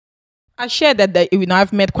I shared that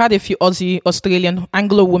I've met quite a few Aussie, Australian,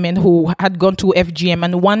 Anglo women who had gone through FGM,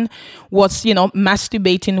 and one was,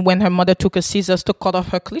 masturbating when her mother took her scissors to cut off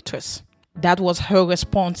her clitoris. That was her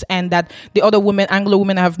response. And that the other women, Anglo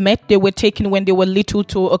women I've met, they were taken when they were little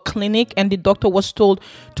to a clinic, and the doctor was told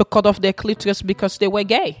to cut off their clitoris because they were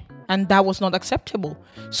gay. And that was not acceptable.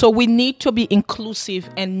 So we need to be inclusive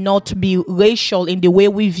and not be racial in the way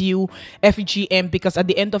we view FGM, because at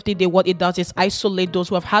the end of the day, what it does is isolate those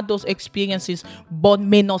who have had those experiences but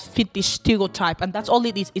may not fit the stereotype. And that's all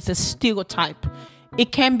it is. It's a stereotype.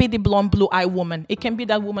 It can be the blonde, blue-eyed woman. It can be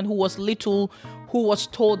that woman who was little, who was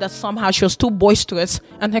told that somehow she was too boisterous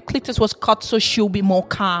and her clitoris was cut so she'll be more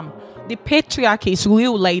calm. The patriarchy is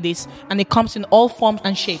real, ladies, and it comes in all forms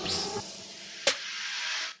and shapes.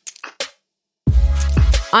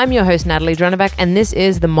 I'm your host, Natalie Droneback, and this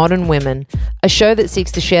is The Modern Women, a show that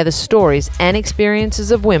seeks to share the stories and experiences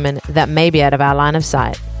of women that may be out of our line of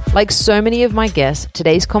sight. Like so many of my guests,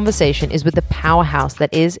 today's conversation is with the powerhouse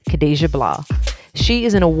that is Khadija Gbla. She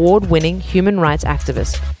is an award-winning human rights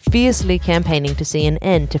activist, fiercely campaigning to see an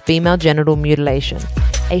end to female genital mutilation,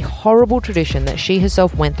 a horrible tradition that she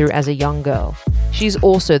herself went through as a young girl. She's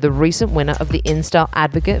also the recent winner of the InStyle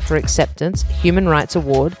Advocate for Acceptance Human Rights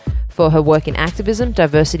Award for her work in activism,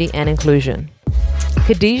 diversity, and inclusion.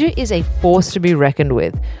 Khadija is a force to be reckoned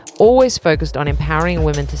with, always focused on empowering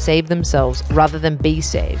women to save themselves rather than be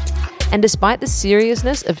saved. And despite the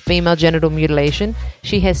seriousness of female genital mutilation,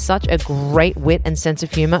 she has such a great wit and sense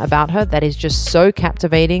of humor about her that is just so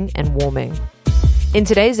captivating and warming. In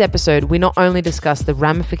today's episode, we not only discuss the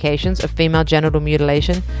ramifications of female genital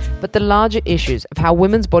mutilation, but the larger issues of how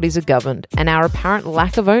women's bodies are governed and our apparent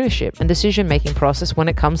lack of ownership and decision-making process when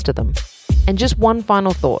it comes to them. And just one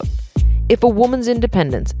final thought. If a woman's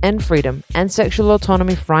independence and freedom and sexual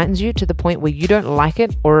autonomy frightens you to the point where you don't like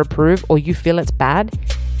it or approve or you feel it's bad,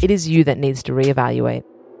 it is you that needs to reevaluate.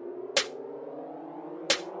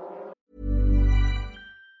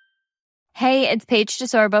 Hey, it's Paige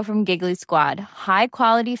DeSorbo from Giggly Squad. High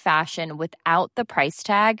quality fashion without the price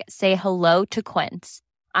tag. Say hello to Quince.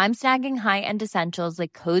 I'm snagging high-end essentials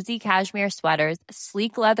like cozy cashmere sweaters,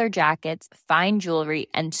 sleek leather jackets, fine jewelry,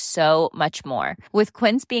 and so much more. With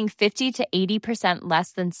Quince being 50 to 80%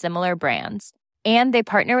 less than similar brands. And they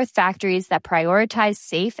partner with factories that prioritize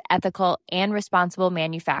safe, ethical, and responsible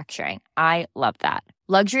manufacturing. I love that.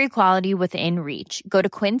 Luxury quality within reach. Go to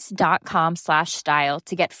quince.com/style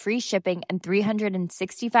to get free shipping and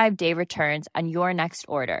 365-day returns on your next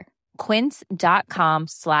order.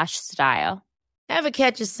 Quince.com/style. Ever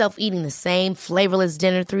catch yourself eating the same flavorless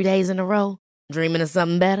dinner 3 days in a row? Dreaming of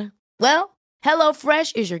something better? Well,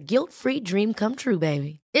 HelloFresh is your guilt-free dream come true,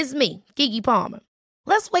 baby. It's me, Keke Palmer.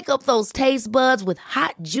 Let's wake up those taste buds with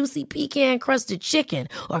hot, juicy pecan-crusted chicken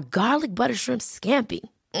or garlic butter shrimp scampi.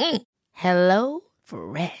 Hello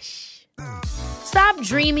Fresh. Stop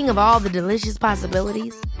dreaming of all the delicious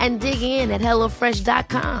possibilities and dig in at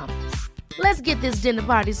HelloFresh.com. Let's get this dinner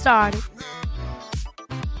party started.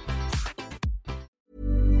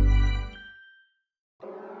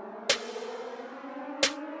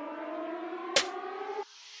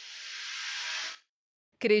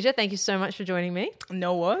 Khadija, thank you so much for joining me.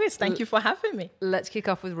 No worries. Thank you for having me. Let's kick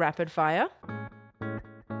off with rapid fire.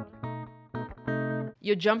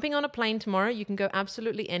 You're jumping on a plane tomorrow. You can go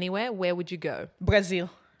absolutely anywhere. Where would you go? Brazil.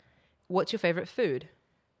 What's your favorite food?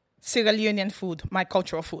 Sierra Leonean food, my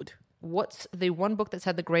cultural food. What's the one book that's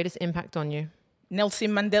had the greatest impact on you? Nelson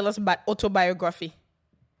Mandela's autobiography.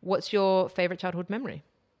 What's your favorite childhood memory?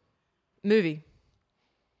 Movie.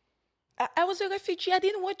 I was a refugee. I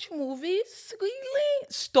didn't watch movies, really.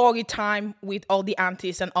 Story time with all the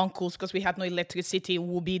aunties and uncles, because we had no electricity,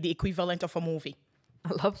 would be the equivalent of a movie.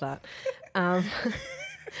 I love that. And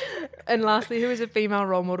lastly, who is a female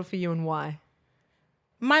role model for you and why?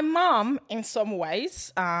 My mom, in some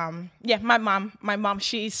ways. My mom,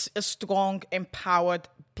 she's a strong, empowered,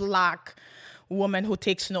 Black woman who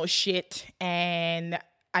takes no shit. And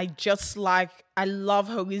I love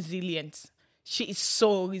her resilience. She is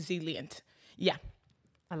so resilient. Yeah.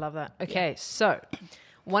 I love that. Okay, so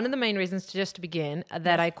one of the main reasons, just to begin,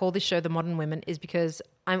 that I call this show The Modern Women is because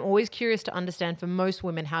I'm always curious to understand for most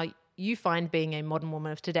women how you find being a modern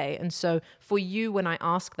woman of today. And so for you, when I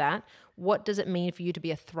ask that, what does it mean for you to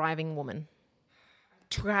be a thriving woman?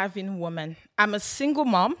 Thriving woman. I'm a single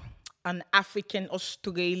mom, an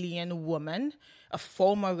African-Australian woman, a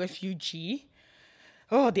former refugee.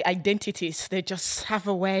 Oh, the identities, they just have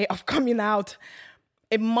a way of coming out.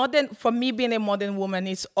 For me, being a modern woman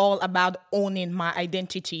is all about owning my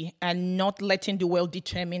identity and not letting the world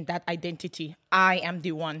determine that identity. I am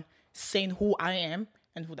the one saying who I am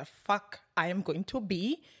and who the fuck I am going to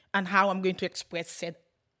be and how I'm going to express said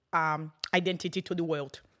identity to the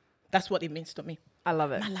world. That's what it means to me. I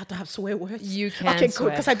love it. Am I allowed to have swear words? You can okay, swear.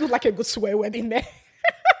 good, because I do like a good swear word in there.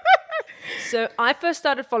 So I first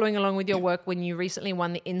started following along with your work when you recently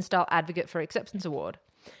won the InStyle Advocate for Acceptance Award.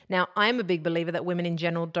 Now, I'm a big believer that women in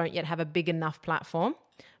general don't yet have a big enough platform.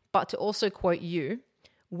 But to also quote you,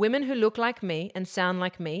 women who look like me and sound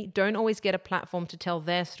like me don't always get a platform to tell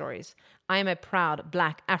their stories. I am a proud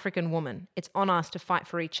Black African woman. It's on us to fight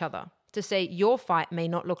for each other. To say your fight may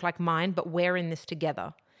not look like mine, but we're in this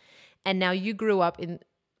together. And now you grew up in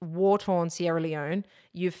war-torn Sierra Leone.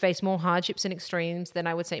 You've faced more hardships and extremes than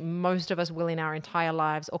I would say most of us will in our entire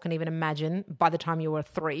lives or can even imagine by the time you were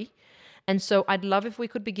 3. And so I'd love if we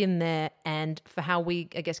could begin there and for how we,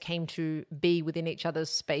 I guess, came to be within each other's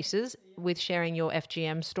spaces with sharing your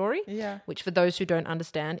FGM story, which for those who don't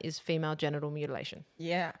understand is female genital mutilation.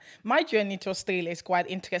 Yeah. My journey to Australia is quite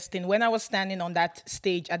interesting. When I was standing on that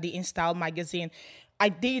stage at the InStyle magazine, I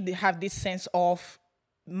did have this sense of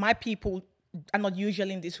my people are not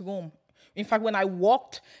usually in this room. In fact, when I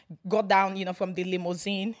got down, from the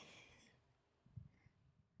limousine,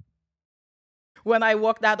 when I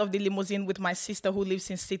walked out of the limousine with my sister who lives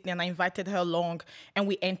in Sydney, and I invited her along, and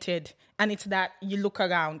we entered, and it's that you look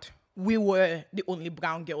around, we were the only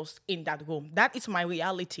brown girls in that room. That is my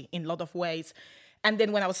reality in a lot of ways. And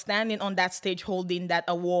then when I was standing on that stage holding that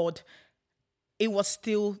award, it was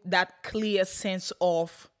still that clear sense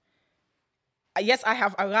of, yes, I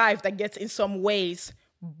have arrived, I guess, in some ways,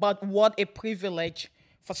 but what a privilege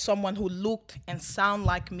for someone who looked and sound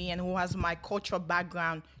like me and who has my cultural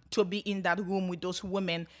background to be in that room with those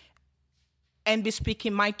women and be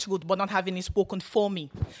speaking my truth, but not having it spoken for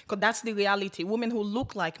me. Because that's the reality. Women who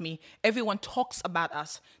look like me, everyone talks about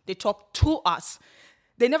us. They talk to us.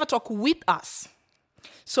 They never talk with us.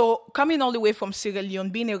 So coming all the way from Sierra Leone,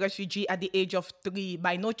 being a refugee at the age of 3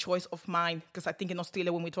 by no choice of mine, because I think in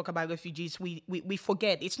Australia when we talk about refugees, we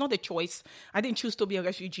forget. It's not a choice. I didn't choose to be a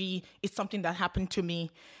refugee. It's something that happened to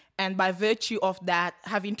me. And by virtue of that,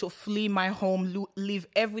 having to flee my home, leave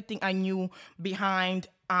everything I knew behind,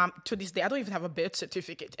 to this day, I don't even have a birth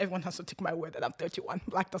certificate. Everyone has to take my word that I'm 31.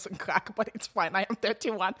 Black doesn't crack, but it's fine. I am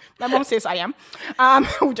 31. My mom says I am.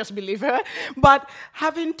 We just believe her. But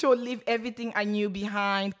having to leave everything I knew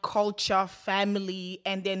behind, culture, family,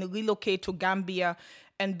 and then relocate to Gambia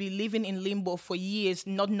and be living in limbo for years,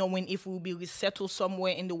 not knowing if we'll be resettled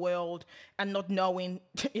somewhere in the world and not knowing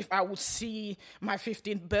if I would see my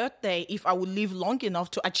 15th birthday, if I would live long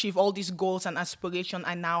enough to achieve all these goals and aspirations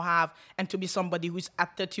I now have and to be somebody who's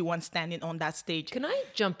at 31 standing on that stage. Can I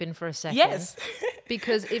jump in for a second? Yes.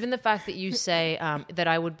 Because even the fact that you say that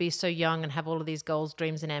I would be so young and have all of these goals,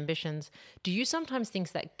 dreams and ambitions, do you sometimes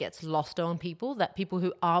think that gets lost on people, that people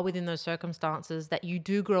who are within those circumstances, that you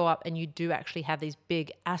do grow up and you do actually have these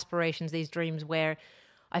big aspirations, these dreams where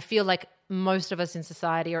I feel like most of us in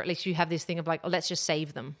society, or at least you have this thing of like, oh, let's just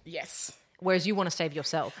save them. Yes. Whereas you want to save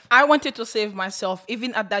yourself. I wanted to save myself,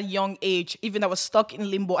 even at that young age. Even I was stuck in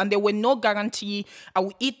limbo and there were no guarantee I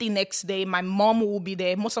would eat the next day. My mom will be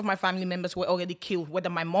there. Most of my family members were already killed. Whether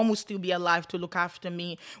my mom would still be alive to look after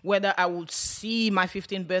me, whether I would see my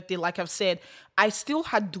 15th birthday, like I've said, I still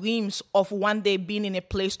had dreams of one day being in a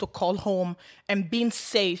place to call home and being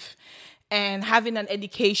safe and having an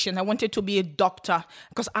education. I wanted to be a doctor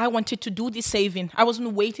because I wanted to do the saving. I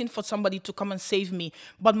wasn't waiting for somebody to come and save me.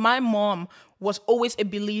 But my mom was always a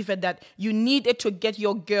believer that you needed to get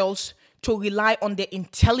your girls to rely on their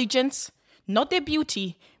intelligence, not their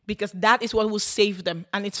beauty, because that is what will save them.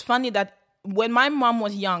 And it's funny that when my mom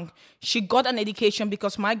was young, she got an education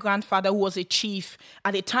because my grandfather, who was a chief,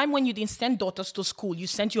 at a time when you didn't send daughters to school, you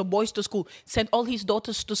sent your boys to school, sent all his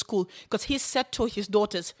daughters to school, because he said to his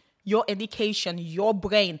daughters, your education, your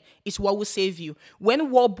brain is what will save you.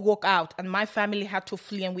 When war broke out and my family had to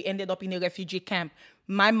flee and we ended up in a refugee camp,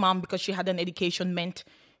 my mom, because she had an education, meant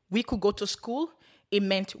we could go to school. It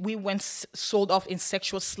meant we weren't sold off in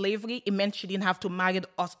sexual slavery. It meant she didn't have to marry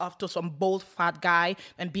us off to some bold, fat guy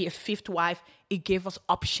and be a fifth wife. It gave us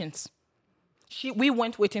options. We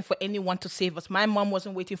weren't waiting for anyone to save us. My mom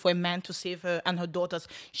wasn't waiting for a man to save her and her daughters.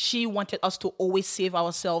 She wanted us to always save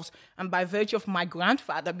ourselves. And by virtue of my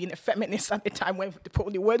grandfather being a feminist at the time when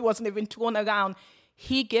the word wasn't even thrown around,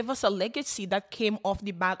 he gave us a legacy that came off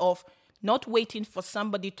the bat of not waiting for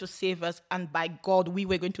somebody to save us, and by God, we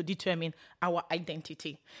were going to determine our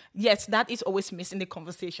identity. Yes, that is always missing the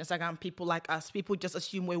conversations around people like us. People just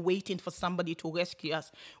assume we're waiting for somebody to rescue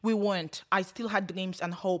us. We weren't. I still had dreams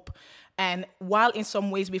and hope. And while in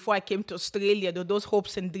some ways, before I came to Australia, those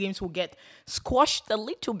hopes and dreams would get squashed a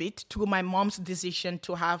little bit through my mom's decision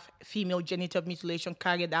to have female genital mutilation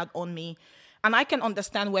carried out on me. And I can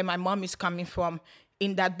understand where my mom is coming from,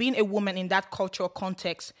 in that being a woman in that cultural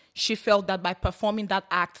context, she felt that by performing that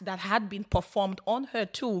act that had been performed on her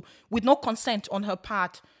too, with no consent on her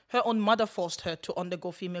part, her own mother forced her to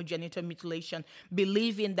undergo female genital mutilation,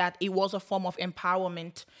 believing that it was a form of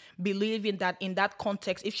empowerment, believing that in that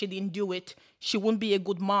context, if she didn't do it, she wouldn't be a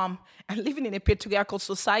good mom. And living in a patriarchal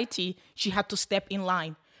society, she had to step in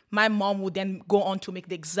line. My mom would then go on to make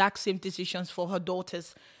the exact same decisions for her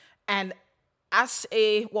daughters. And as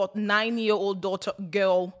a 9-year-old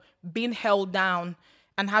girl being held down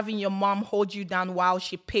and having your mom hold you down while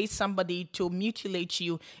she pays somebody to mutilate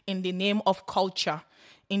you in the name of culture,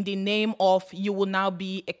 in the name of you will now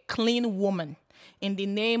be a clean woman, in the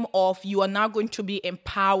name of you are now going to be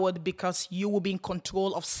empowered because you will be in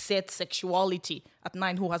control of said sexuality. At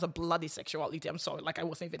 9, who has a bloody sexuality? I'm sorry, like I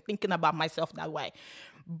wasn't even thinking about myself that way.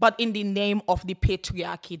 But in the name of the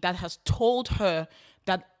patriarchy that has told her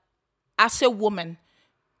that as a woman,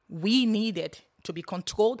 we needed to be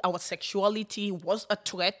controlled. Our sexuality was a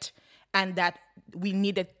threat, and that we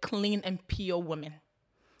needed clean and pure women.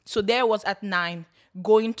 So there was at 9,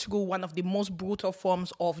 going through one of the most brutal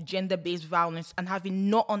forms of gender-based violence and having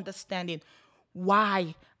no understanding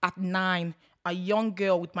why at 9, a young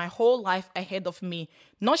girl with my whole life ahead of me,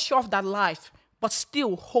 not sure of that life, but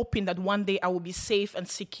still hoping that one day I will be safe and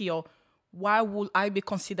secure. Why would I be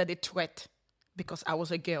considered a threat? Because I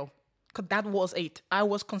was a girl. Because that was it. I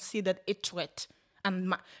was considered a threat.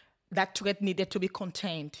 And that threat needed to be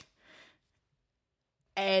contained.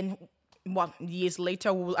 And years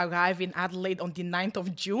later, we will arrive in Adelaide on the 9th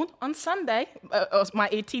of June, on Sunday, my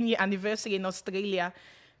 18-year anniversary in Australia,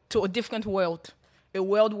 to a different world. A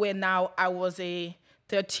world where now I was a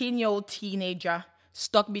 13-year-old teenager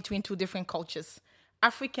stuck between 2 different cultures.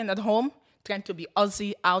 African at home, trying to be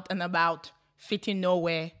Aussie out and about, fitting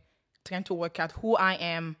nowhere, trying to work out who I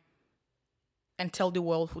am, and tell the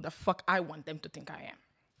world who the fuck I want them to think I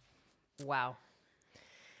am. Wow.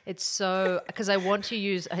 It's so, because I want to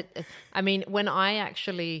use, I mean, when I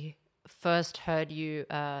actually first heard you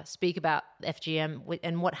speak about FGM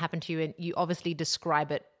and what happened to you, and you obviously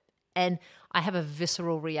describe it, and I have a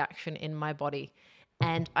visceral reaction in my body.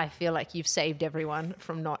 And I feel like you've saved everyone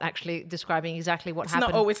from not actually describing exactly what happened.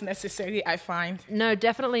 It's not always necessary, I find. No,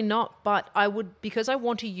 definitely not. But I would, because I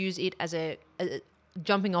want to use it as a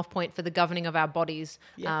jumping off point for the governing of our bodies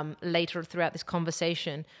later throughout this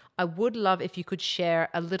conversation, I would love if you could share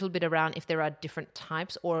a little bit around if there are different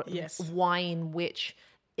types or why in which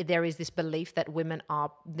there is this belief that women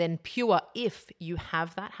are then pure if you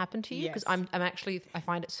have that happen to you. Because I'm actually, I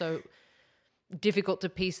find it so difficult to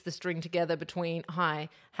piece the string together between, hi,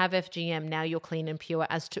 have FGM, now you're clean and pure,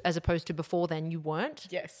 as opposed to before then you weren't.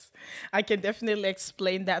 Yes, I can definitely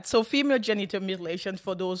explain that. So female genital mutilation,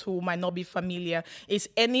 for those who might not be familiar, is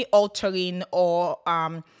any altering or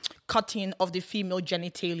cutting of the female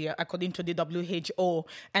genitalia, according to the WHO.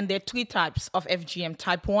 And there are 3 types of FGM.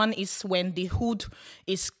 Type 1 is when the hood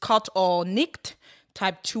is cut or nicked.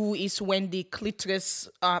 Type 2 is when the clitoris,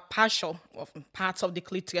 partial parts of the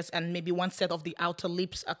clitoris and maybe one set of the outer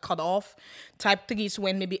lips are cut off. Type 3 is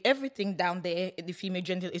when maybe everything down there, the female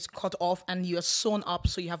genital, is cut off and you're sewn up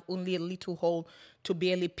so you have only a little hole to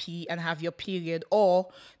barely pee and have your period. Or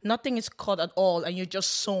nothing is cut at all and you're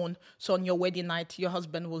just sewn. So on your wedding night, your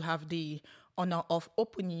husband will have the honor of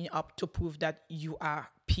opening you up to prove that you are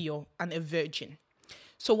pure and a virgin.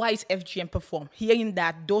 So why is FGM performed? Hearing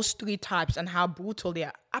that those 3 types and how brutal they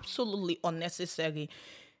are, absolutely unnecessary.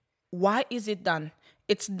 Why is it done?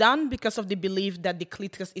 It's done because of the belief that the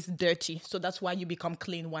clitoris is dirty. So that's why you become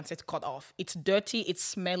clean once it's cut off. It's dirty, it's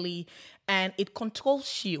smelly, and it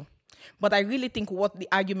controls you. But I really think what the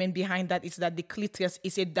argument behind that is that the clitoris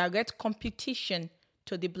is a direct competition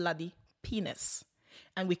to the bloody penis.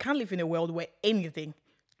 And we can't live in a world where anything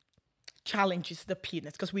challenges the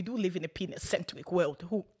penis, because we do live in a penis-centric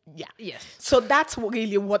world. Yes. So that's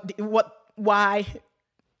really why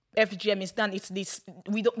FGM is done. It's this: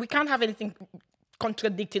 we can't have anything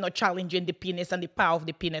contradicting or challenging the penis and the power of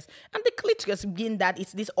the penis. And the clitoris, being that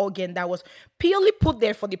it's this organ that was purely put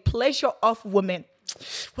there for the pleasure of women.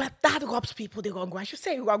 Well, that rubs people the wrong way. I should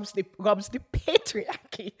say rubs the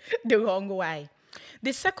patriarchy the wrong way.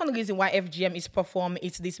 The second reason why FGM is performed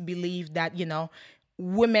is this belief that,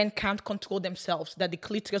 women can't control themselves, that the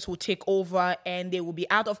clitoris will take over and they will be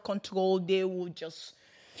out of control. They will just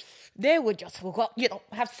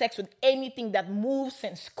have sex with anything that moves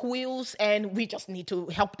and squeals, and we just need to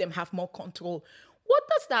help them have more control. What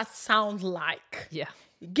does that sound like? Yeah.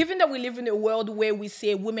 Given that we live in a world where we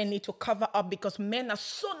say women need to cover up because men are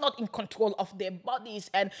so not in control of their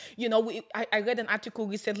bodies. And, I read an article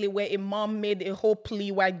recently where a mom made a whole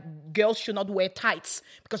plea why girls should not wear tights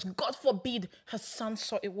because God forbid her son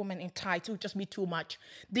saw a woman in tights. It would just be too much.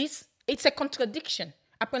 It's a contradiction.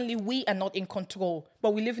 Apparently, we are not in control,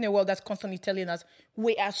 but we live in a world that's constantly telling us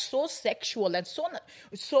we are so sexual and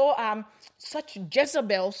such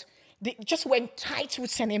Jezebels. They just went tight would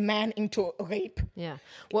send a man into rape. Yeah.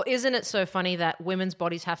 Well, isn't it so funny that women's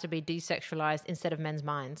bodies have to be desexualized instead of men's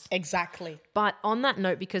minds? Exactly. But on that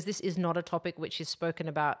note, because this is not a topic which is spoken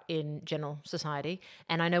about in general society,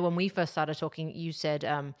 and I know when we first started talking, you said,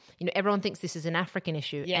 everyone thinks this is an African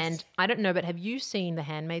issue. Yes. And I don't know, but have you seen The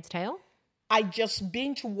Handmaid's Tale? I just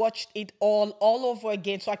binge watched it all over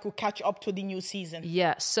again so I could catch up to the new season.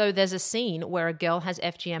 Yeah, so there's a scene where a girl has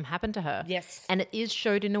FGM happen to her. Yes. And it is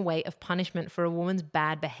showed in a way of punishment for a woman's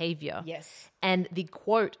bad behavior. Yes. And the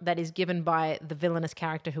quote that is given by the villainous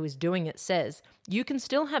character who is doing it says, "You can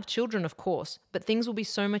still have children, of course, but things will be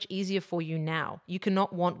so much easier for you now. You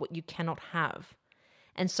cannot want what you cannot have."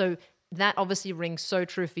 And so that obviously rings so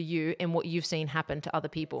true for you in what you've seen happen to other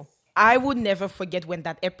people. I would never forget when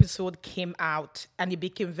that episode came out and it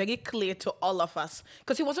became very clear to all of us.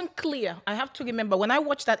 Because it wasn't clear. I have to remember, when I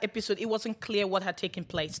watched that episode, it wasn't clear what had taken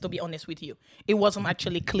place, to be honest with you. It wasn't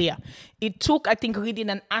actually clear. It took, I think, reading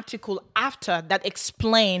an article after that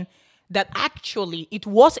explained that actually it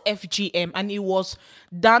was FGM and it was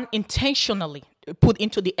done intentionally, put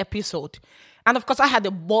into the episode. And of course, I had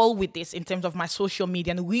a ball with this in terms of my social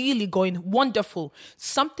media and really going, wonderful.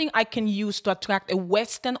 Something I can use to attract a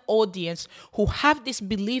Western audience who have this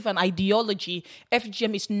belief and ideology.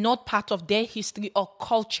 FGM is not part of their history or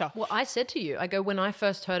culture. Well, I said to you, I go, when I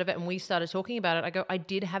first heard of it and we started talking about it, I go, I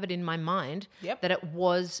did have it in my mind that it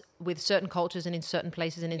was with certain cultures and in certain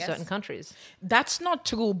places and in certain countries. That's not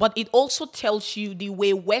true, but it also tells you the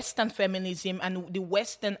way Western feminism and the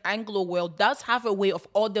Western Anglo world does have a way of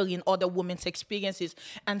ordering other women's experiences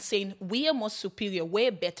and saying, we are more superior,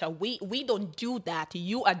 we're better, we don't do that,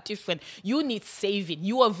 you are different, you need saving,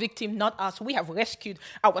 you are a victim, not us, we have rescued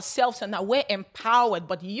ourselves and now we're empowered,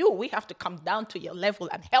 but we have to come down to your level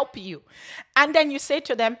and help you. And then you say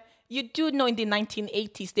to them, you do know in the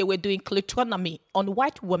 1980s they were doing clitonomy on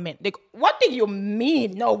white women. They go, what do you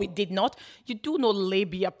mean? No, we did not. You do know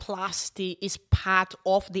labiaplasty is part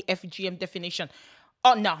of the FGM definition.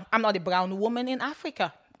 Oh, no, I'm not a brown woman in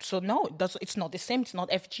Africa. So no, it's not the same. It's not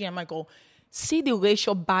FGM. I go, see the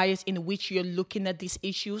racial bias in which you're looking at these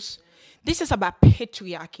issues. This is about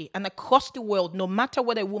patriarchy. And across the world, no matter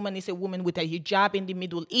whether a woman is a woman with a hijab in the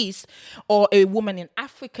Middle East or a woman in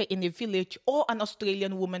Africa in a village or an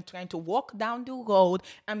Australian woman trying to walk down the road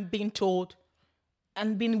and being told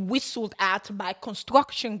and being whistled at by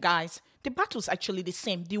construction guys, the battle's actually the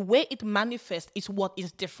same. The way it manifests is what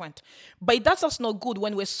is different. But it does us no good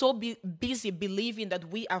when we're so busy believing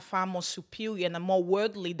that we are far more superior and more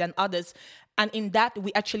worldly than others. And in that,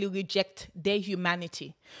 we actually reject their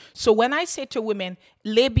humanity. So when I say to women,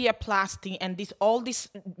 labiaplasty and all these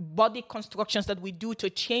body constructions that we do to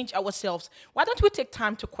change ourselves, why don't we take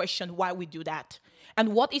time to question why we do that?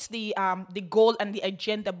 And what is the goal and the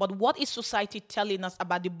agenda, but what is society telling us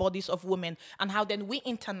about the bodies of women and how then we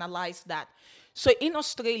internalize that? So in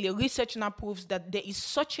Australia, research now proves that there is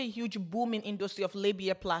such a huge booming industry of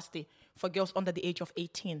labiaplasty for girls under the age of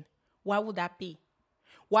 18. Why would that be?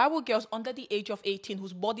 Why would girls under the age of 18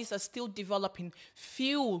 whose bodies are still developing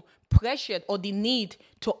feel pressured or the need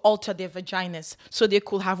to alter their vaginas so they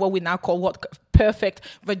could have what we now call perfect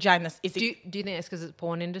vaginas? Do you think it's because it's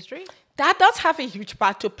porn industry? That does have a huge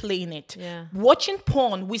part to play in it. Yeah. Watching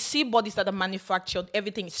porn, we see bodies that are manufactured.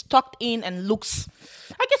 Everything is tucked in and looks,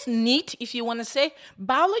 I guess, neat, if you want to say.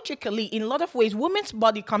 Biologically, in a lot of ways, women's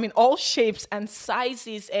body come in all shapes and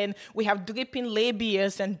sizes, and we have dripping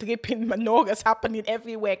labias and dripping menorahs happening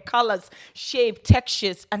everywhere, colors, shape,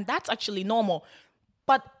 textures, and that's actually normal.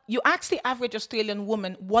 But you ask the average Australian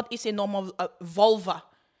woman, what is a normal vulva?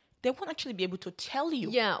 They won't actually be able to tell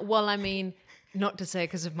you. Yeah, well, I mean, not to say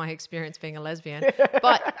because of my experience being a lesbian,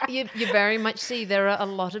 but you very much see there are a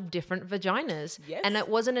lot of different vaginas. Yes. And it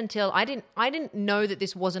wasn't until I didn't know that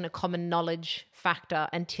this wasn't a common knowledge factor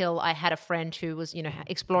until I had a friend who was,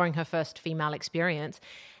 exploring her first female experience.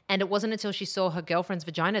 And it wasn't until she saw her girlfriend's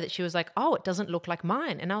vagina that she was like, oh, it doesn't look like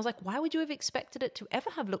mine. And I was like, why would you have expected it to ever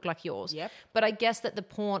have looked like yours? Yep. But I guess that the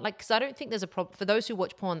porn, because I don't think there's a problem. For those who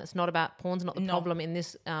watch porn, porn's not the problem in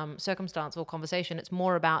this circumstance or conversation. It's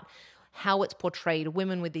more about how it's portrayed,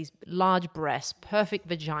 women with these large breasts, perfect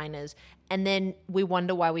vaginas, and then we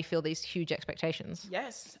wonder why we feel these huge expectations.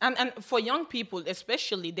 Yes. And for young people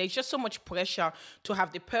especially, there's just so much pressure to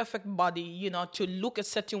have the perfect body, you know, to look a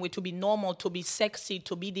certain way, to be normal, to be sexy,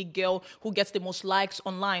 to be the girl who gets the most likes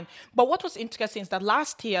online. But what was interesting is that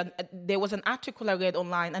last year there was an article I read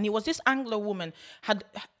online, and it was this Anglo woman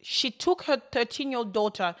she took her 13-year-old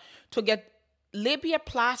daughter to get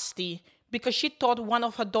labiaplasty because she thought one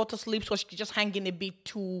of her daughter's lips was just hanging a bit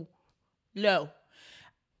too low.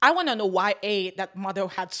 I want to know why that mother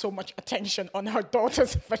had so much attention on her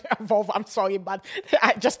daughter's vulva. I'm sorry, but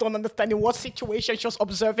I just don't understand in what situation she was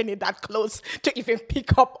observing it that close to even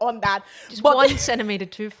pick up on that. Just 1 centimeter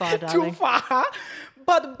too far, darling. Too far.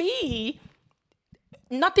 But B,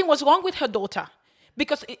 nothing was wrong with her daughter.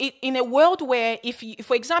 Because in a world where,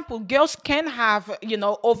 for example, girls can have, you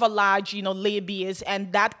know, over large, you know, labias,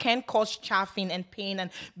 and that can cause chafing and pain and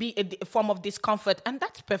be a form of discomfort, and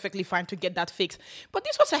that's perfectly fine to get that fixed. But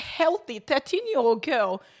this was a healthy 13-year-old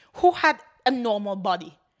girl who had a normal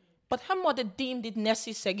body. But her mother deemed it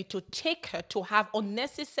necessary to take her to have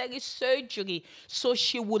unnecessary surgery so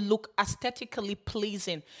she would look aesthetically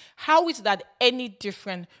pleasing. How is that any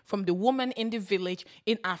different from the woman in the village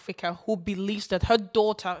in Africa who believes that her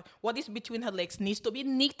daughter, what is between her legs, needs to be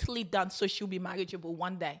neatly done so she'll be marriageable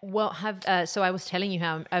one day? Well, so I was telling you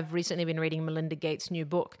how I've recently been reading Melinda Gates' new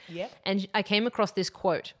book. Yeah. And I came across this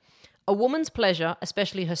quote. A woman's pleasure,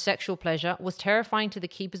 especially her sexual pleasure, was terrifying to the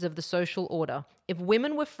keepers of the social order. If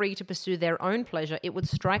women were free to pursue their own pleasure, it would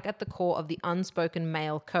strike at the core of the unspoken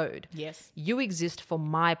male code. Yes. You exist for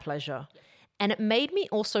my pleasure. And it made me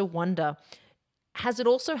also wonder, has it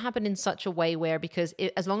also happened in such a way where, because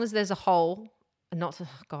as long as there's a hole, I'm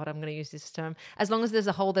going to use this term, as long as there's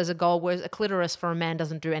a hole, there's a goal, whereas a clitoris for a man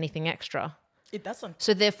doesn't do anything extra. It doesn't.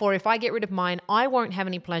 So therefore, if I get rid of mine, I won't have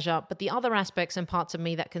any pleasure, but the other aspects and parts of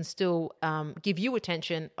me that can still give you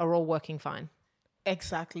attention are all working fine.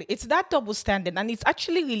 Exactly. It's that double standard. And it's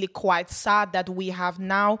actually really quite sad that we have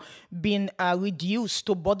now been reduced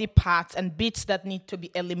to body parts and bits that need to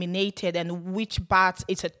be eliminated, and which parts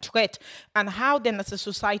is a threat. And how then as a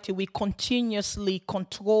society we continuously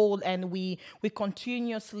control and we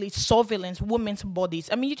continuously surveillance women's bodies.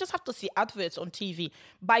 I mean, you just have to see adverts on TV.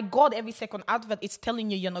 By God, every second advert is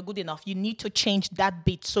telling you you're not good enough. You need to change that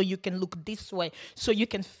bit so you can look this way, so you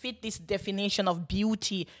can fit this definition of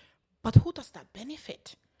beauty. But who does that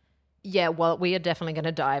benefit? Yeah, well, we are definitely going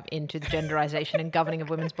to dive into the genderization and governing of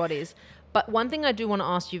women's bodies. But one thing I do want to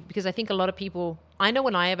ask you, because I think a lot of people, I know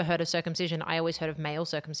when I ever heard of circumcision, I always heard of male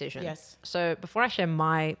circumcision. Yes. So before I share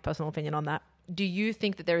my personal opinion on that, do you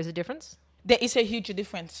think that there is a difference? There is a huge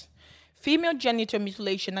difference. Female genital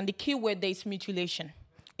mutilation, and the key word there is mutilation,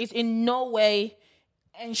 is in no way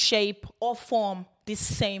and shape or form the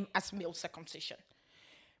same as male circumcision.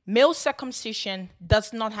 Male circumcision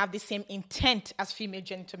does not have the same intent as female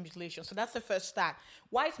genital mutilation. So that's the first start.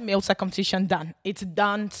 Why is male circumcision done? It's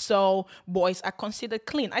done so boys are considered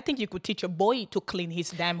clean. I think you could teach a boy to clean his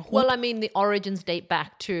damn hoop. Well, I mean, the origins date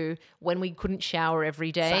back to when we couldn't shower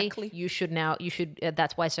every day. Exactly.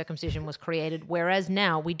 That's why circumcision was created. Whereas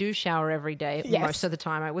now we do shower every day, Yes. most of the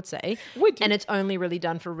time, I would say. We do. And it's only really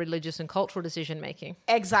done for religious and cultural decision making.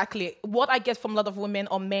 Exactly. What I get from a lot of women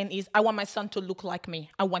or men is, I want my son to look like me.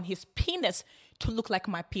 I want his penis to look like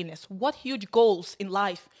my penis. What huge goals in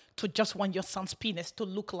life to just want your son's penis to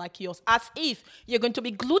look like yours, as if you're going to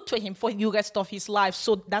be glued to him for the rest of his life.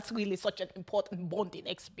 So that's really such an important bonding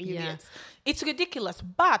experience. Yeah. It's ridiculous.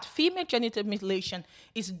 But female genital mutilation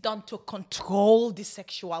is done to control the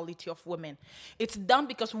sexuality of women. It's done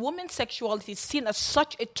because women's sexuality is seen as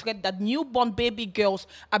such a threat that newborn baby girls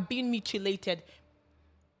are being mutilated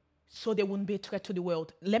so they wouldn't be a threat to the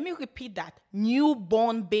world. Let me repeat that.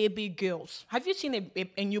 Newborn baby girls. Have you seen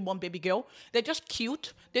a newborn baby girl? They're just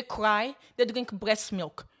cute. They cry. They drink breast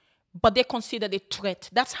milk. But they're considered a threat.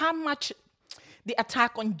 That's how much the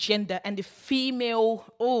attack on gender and the female...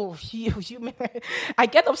 I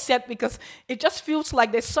get upset because it just feels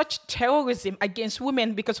like there's such terrorism against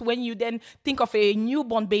women, because when you then think of a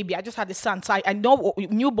newborn baby, I just had a son, so I know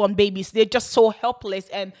newborn babies, they're just so helpless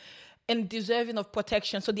and deserving of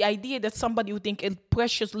protection. So the idea that somebody would think a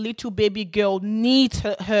precious little baby girl needs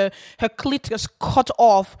her clitoris cut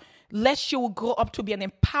off, lest she will grow up to be an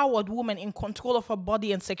empowered woman in control of her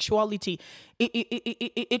body and sexuality,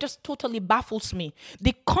 it just totally baffles me.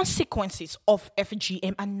 The consequences of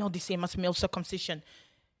FGM are not the same as male circumcision.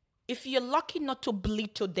 If you're lucky not to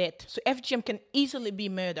bleed to death, so FGM can easily be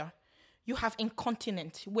murder. You have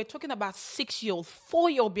incontinence. We're talking about 6-year-old,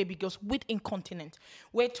 4-year-old baby girls with incontinence.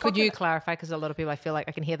 Could you clarify? Because a lot of people, I feel like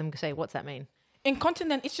I can hear them say, what's that mean?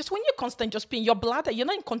 Incontinent, it's just when you're constant just peeing your bladder, you're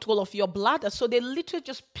not in control of your bladder. So they're literally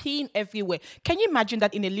just peeing everywhere. Can you imagine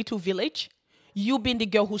that in a little village? You being the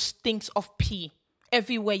girl who stinks of pee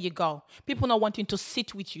everywhere you go. People not wanting to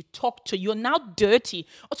sit with you, talk to you. You're now dirty.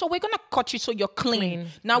 Also, we're going to cut you so you're clean.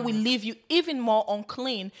 Now we leave you even more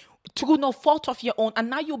unclean through no fault of your own. And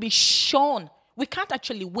now you'll be shorn. We can't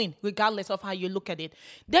actually win, regardless of how you look at it.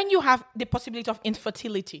 Then you have the possibility of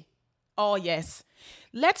infertility. Oh, yes.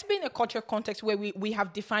 Let's be in a cultural context where we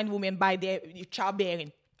have defined women by their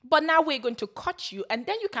childbearing. But now we're going to cut you, and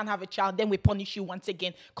then you can have a child. Then we punish you once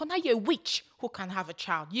again. Because now you're a witch who can have a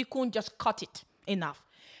child. You couldn't just cut it enough.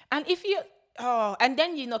 And if you, and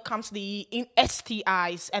then, comes the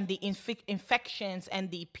STIs and the infections and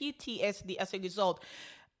the PTSD as a result.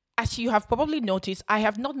 As you have probably noticed, I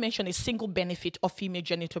have not mentioned a single benefit of female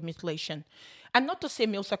genital mutilation. And not to say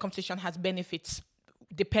male circumcision has benefits.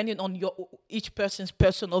 Depending on each person's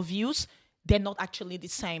personal views, they're not actually the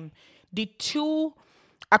same. The two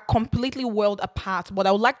are completely worlds apart. But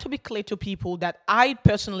I would like to be clear to people that I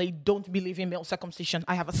personally don't believe in male circumcision.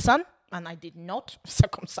 I have a son, and I did not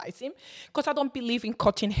circumcise him because I don't believe in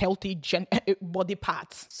cutting healthy body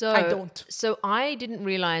parts. So I don't. So I didn't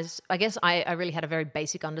realize, I guess I really had a very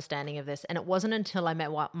basic understanding of this. And it wasn't until I met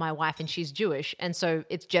my wife, and she's Jewish. And so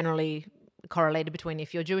it's generally correlated between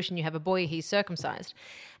if you're Jewish and you have a boy, he's circumcised.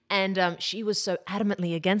 And she was so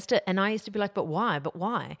adamantly against it. And I used to be like, but why? But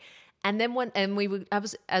why? And then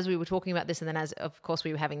as we were talking about this, and then as of course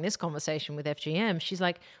we were having this conversation with FGM, she's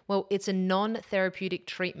like, well, it's a non-therapeutic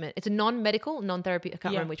treatment. It's a non-medical, non-therapeutic, I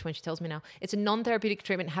can't remember which one she tells me now. It's a non-therapeutic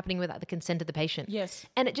treatment happening without the consent of the patient. Yes.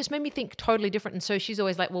 And it just made me think totally different. And so she's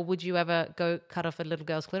always like, well, would you ever go cut off a little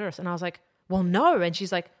girl's clitoris? And I was like, well, no. And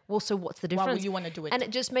she's like, well, so what's the difference? Why would you want to do it? And it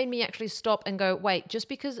just made me actually stop and go, wait, just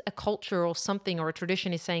because a culture or something or a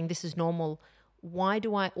tradition is saying this is normal, why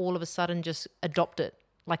do I all of a sudden just adopt it?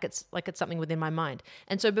 Like it's something within my mind.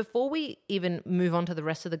 And so before we even move on to the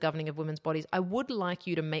rest of the governing of women's bodies, I would like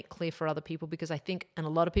you to make clear for other people, because I think, and a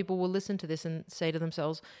lot of people will listen to this and say to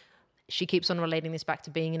themselves, she keeps on relating this back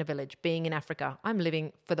to being in a village, being in Africa. I'm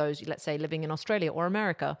living, for those, let's say, living in Australia or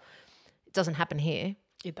America. It doesn't happen here.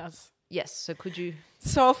 It does. Yes. So could you?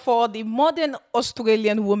 So for the modern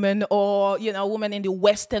Australian woman, or, woman in the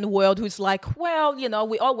Western world who's like, well,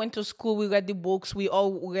 we all went to school, we read the books, we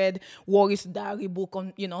all read Warris' diary book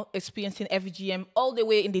on, experiencing FGM all the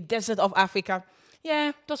way in the desert of Africa.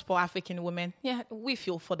 Yeah, those poor African women. Yeah, we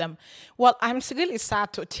feel for them. Well, I'm really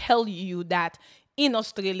sad to tell you that in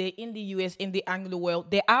Australia, in the US, in the Anglo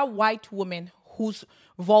world, there are white women whose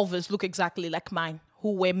vulvas look exactly like mine,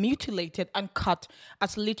 who were mutilated and cut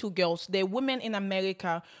as little girls. There are women in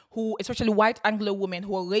America who, especially white Anglo women,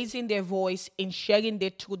 who are raising their voice in sharing their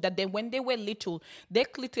truth, that when they were little, their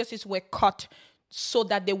clitorises were cut so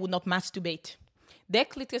that they would not masturbate. Their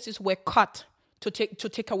clitorises were cut to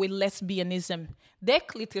take away lesbianism. Their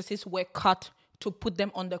clitorises were cut to put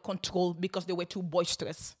them under control because they were too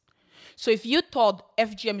boisterous. So if you thought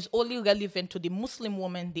FGM is only relevant to the Muslim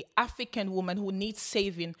woman, the African woman who needs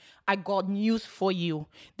saving, I got news for you.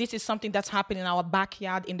 This is something that's happening in our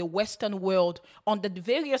backyard in the Western world under the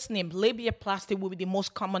various names. Labiaplasty will be the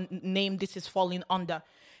most common name this is falling under.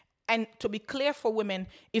 And to be clear for women,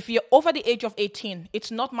 if you're over the age of 18, it's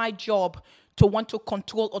not my job to want to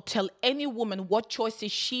control or tell any woman what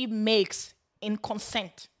choices she makes in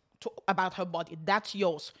consent about her body. That's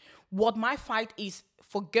yours. What my fight is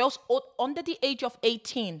for girls under the age of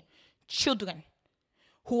 18, children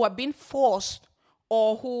who are being forced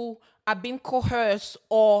or who are being coerced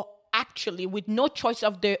or actually with no choice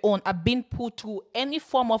of their own are being put through any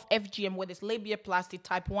form of FGM, whether it's labiaplasty,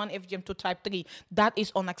 type 1 FGM to type 3, that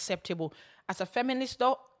is unacceptable. As a feminist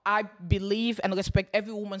though, I believe and respect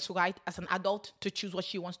every woman's right as an adult to choose what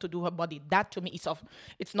she wants to do with her body. That to me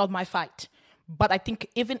it's not my fight. But I think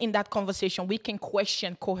even in that conversation, we can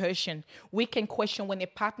question coercion. We can question when a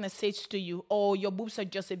partner says to you, oh, your boobs are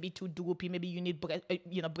just a bit too droopy. Maybe you need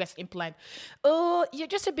breast implant. Oh, you're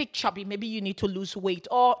just a bit chubby. Maybe you need to lose weight.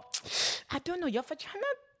 Or, I don't know, your vagina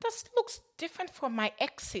just looks different from my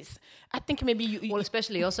ex's. I think maybe you... Well,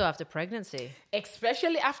 especially also after pregnancy.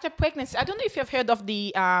 Especially after pregnancy. I don't know if you've heard of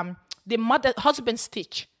the husband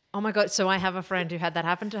stitch. Oh my God. So I have a friend who had that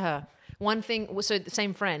happen to her. One thing, so the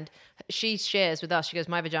same friend, she shares with us, she goes,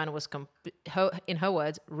 my vagina was, in her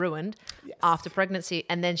words, ruined after pregnancy.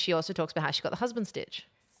 And then she also talks about how she got the husband stitch.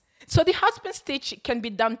 So the husband stitch can be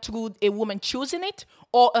done through a woman choosing it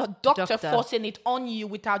or a doctor forcing it on you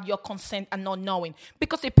without your consent and not knowing.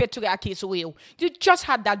 Because the patriarchy is real. You just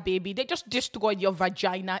had that baby. They just destroyed your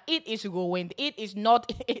vagina. It is ruined. It is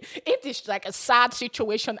not, it is like a sad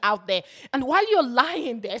situation out there. And while you're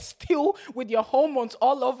lying there still with your hormones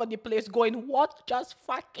all over the place going, what just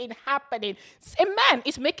fucking happening? A man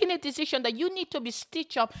is making a decision that you need to be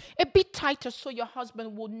stitched up a bit tighter so your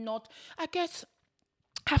husband would not, I guess,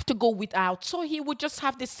 have to go without. So he would just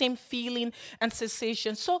have the same feeling and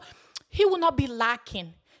sensation. So he will not be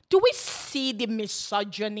lacking. Do we see the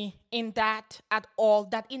misogyny in that at all?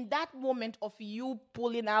 That in that moment of you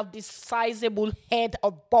pulling out this sizable head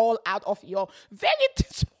of ball out of your very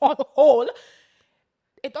small hole,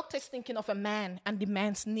 a doctor is thinking of a man and the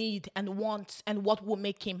man's need and wants and what will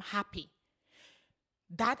make him happy.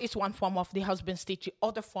 That is one form of the husband stitch. The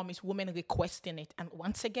other form is women requesting it. And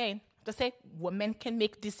once again, to say women can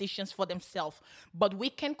make decisions for themselves, but we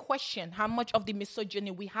can question how much of the misogyny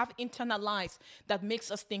we have internalized that makes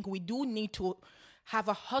us think we do need to have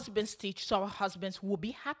a husband stitch so our husbands will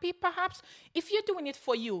be happy, perhaps. If you're doing it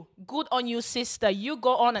for you, good on you, sister. You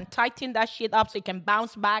go on and tighten that shit up so you can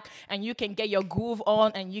bounce back and you can get your groove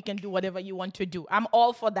on and you can do whatever you want to do. I'm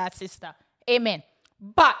all for that, sister. Amen.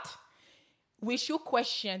 But we should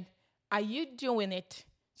question, are you doing it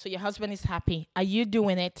so your husband is happy? Are you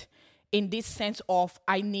doing it in this sense of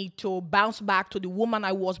I need to bounce back to the woman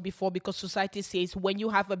I was before, because society says when you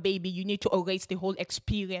have a baby, you need to erase the whole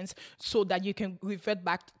experience so that you can revert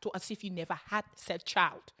back to as if you never had said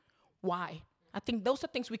child. Why? I think those are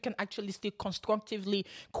things we can actually still constructively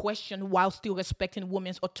question while still respecting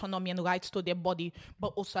women's autonomy and rights to their body, but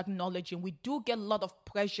also acknowledging we do get a lot of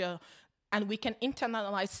pressure. And we can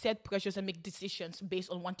internalize said pressures and make decisions based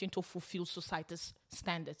on wanting to fulfill society's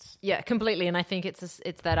standards. Yeah, completely. And I think it's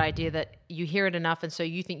that idea that you hear it enough, and so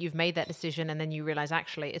you think you've made that decision, and then you realize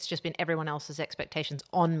actually it's just been everyone else's expectations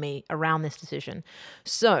on me around this decision.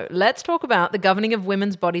 So let's talk about the governing of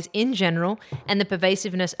women's bodies in general and the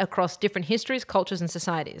pervasiveness across different histories, cultures, and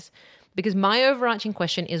societies. Because my overarching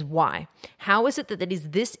question is why? How is it that it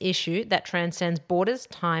is this issue that transcends borders,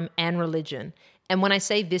 time, and religion? And when I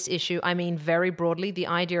say this issue, I mean very broadly the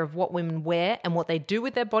idea of what women wear and what they do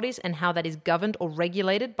with their bodies and how that is governed or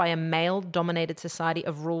regulated by a male-dominated society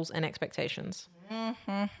of rules and expectations.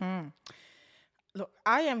 Mm-hmm. Look,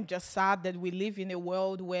 I am just sad that we live in a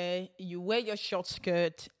world where you wear your short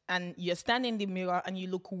skirt and you stand in the mirror and you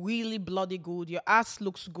look really bloody good. Your ass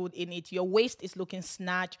looks good in it. Your waist is looking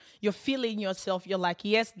snatched. You're feeling yourself. You're like,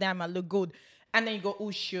 yes, damn, I look good. And then you go,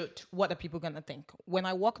 oh, shit, what are people going to think? When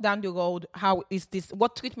I walk down the road, how is this?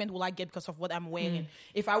 What treatment will I get because of what I'm wearing?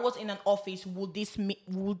 If I was in an office, would this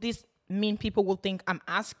mean people will think I'm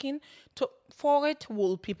asking for it?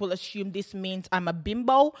 Will people assume this means I'm a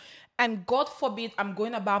bimbo? And God forbid, I'm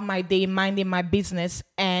going about my day, minding my business,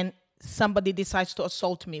 and somebody decides to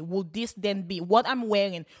assault me. Will this then be what I'm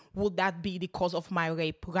wearing? Will that be the cause of my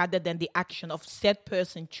rape rather than the action of said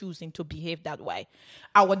person choosing to behave that way?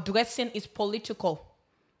 Our dressing is political.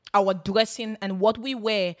 Our dressing and what we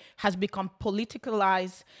wear has become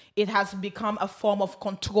politicalized. It has become a form of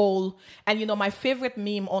control. And, my favorite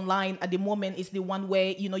meme online at the moment is the one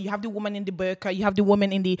where, you have the woman in the burqa, you have the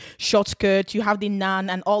woman in the short skirt, you have the nun,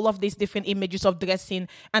 and all of these different images of dressing.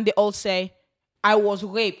 And they all say, I was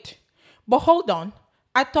raped. But hold on,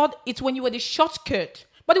 I thought it's when you were the short skirt.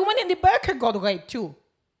 But the woman in the burqa got raped too.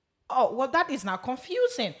 Oh, well, that is now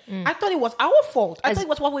confusing. I thought it was our fault. I thought it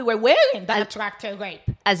was what we were wearing that attracted rape.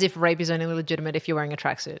 As if rape is only legitimate if you're wearing a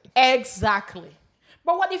tracksuit. Exactly.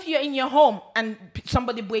 But what if you're in your home and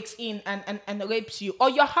somebody breaks in and rapes you, or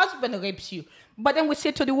your husband rapes you? But then we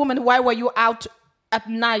say to the woman, why were you out at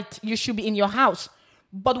night? You should be in your house.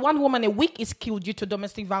 But one woman a week is killed due to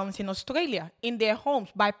domestic violence in Australia, in their homes,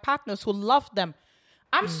 by partners who love them.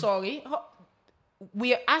 I'm sorry.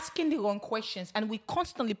 We are asking the wrong questions, and we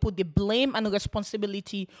constantly put the blame and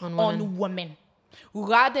responsibility on women.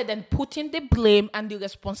 Rather than putting the blame and the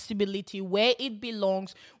responsibility where it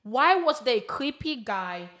belongs. Why was there a creepy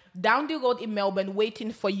guy down the road in Melbourne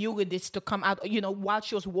waiting for Eurydice to come out, while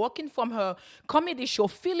she was walking from her comedy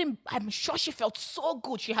show, I'm sure she felt so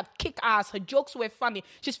good. She had kick ass. Her jokes were funny.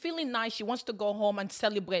 She's feeling nice. She wants to go home and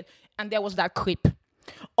celebrate. And there was that creep.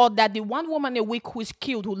 Or that the one woman a week who is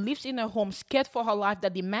killed, who lives in her home, scared for her life,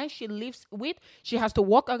 that the man she lives with, she has to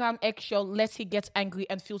walk around eggshell lest he gets angry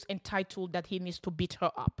and feels entitled that he needs to beat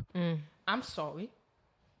her up. I'm sorry.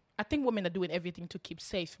 I think women are doing everything to keep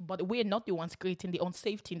safe, but we're not the ones creating the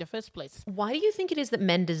unsafety in the first place. Why do you think it is that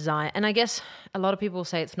men desire, and I guess a lot of people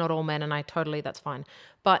say it's not all men, and that's fine.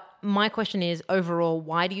 But my question is, overall,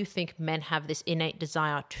 why do you think men have this innate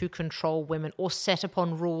desire to control women or set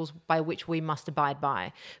upon rules by which we must abide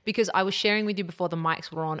by? Because I was sharing with you before the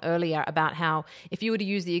mics were on earlier about how if you were to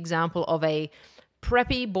use the example of a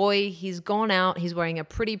preppy boy, he's gone out, he's wearing a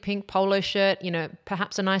pretty pink polo shirt,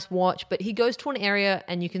 perhaps a nice watch, but he goes to an area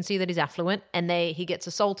and you can see that he's affluent and he gets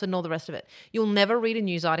assaulted and all the rest of it. You'll never read a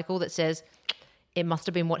news article that says it must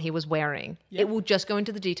have been what he was wearing. Yeah. It will just go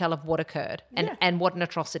into the detail of what occurred and what an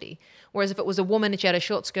atrocity. Whereas if it was a woman and she had a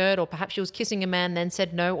short skirt, or perhaps she was kissing a man, then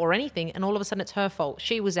said no or anything, and all of a sudden it's her fault.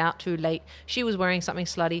 She was out too late. She was wearing something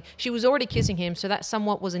slutty. She was already kissing him, so that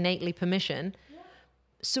somewhat was innately permission.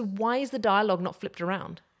 So why is the dialogue not flipped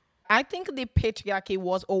around? I think the patriarchy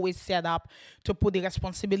was always set up to put the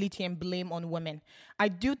responsibility and blame on women. I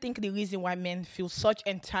do think the reason why men feel such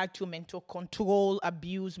entitlement to control,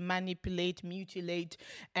 abuse, manipulate, mutilate,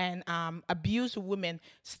 and abuse women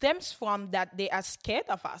stems from that they are scared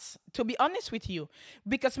of us, to be honest with you.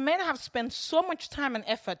 Because men have spent so much time and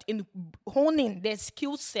effort in honing their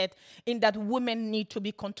skill set in that women need to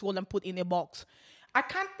be controlled and put in a box. I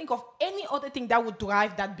can't think of any other thing that would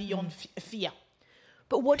drive that beyond fear.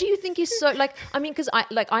 But what do you think is so, because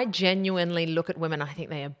I genuinely look at women, I think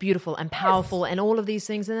they are beautiful and powerful and all of these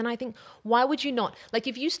things. And then I think, why would you not? Like,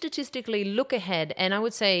 if you statistically look ahead, and I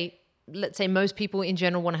would say, let's say most people in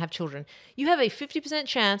general want to have children, you have a 50%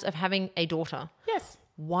 chance of having a daughter. Yes.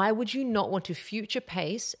 Why would you not want to future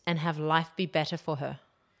pace and have life be better for her?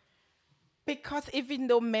 Because even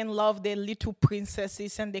though men love their little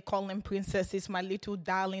princesses, and they call them princesses, my little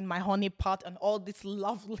darling, my honey pot, and all these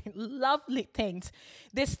lovely, lovely things,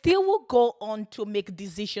 they still will go on to make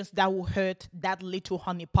decisions that will hurt that little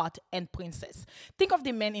honey pot and princess. Think of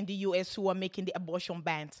the men in the US who are making the abortion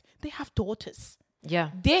bans. They have daughters. Yeah.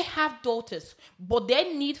 They have daughters, but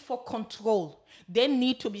their need for control, their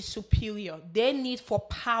need to be superior, their need for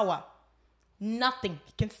power, nothing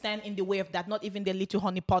can stand in the way of that, not even the little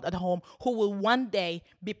honeypot at home, who will one day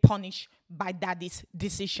be punished by daddy's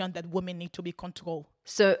decision that women need to be controlled.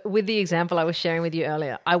 So with the example I was sharing with you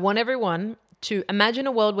earlier, I want everyone to imagine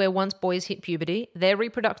a world where once boys hit puberty, their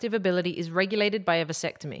reproductive ability is regulated by a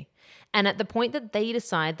vasectomy. And at the point that they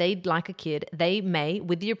decide they'd like a kid, they may,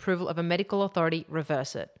 with the approval of a medical authority,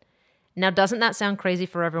 reverse it. Now, doesn't that sound crazy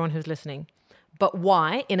for everyone who's listening? But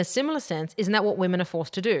why, in a similar sense, isn't that what women are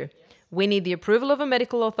forced to do? We need the approval of a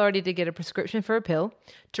medical authority to get a prescription for a pill,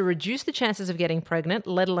 to reduce the chances of getting pregnant,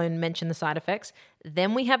 let alone mention the side effects.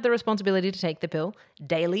 Then we have the responsibility to take the pill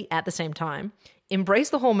daily at the same time, embrace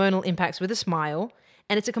the hormonal impacts with a smile,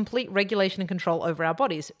 and it's a complete regulation and control over our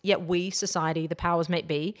bodies. Yet we, society, the powers may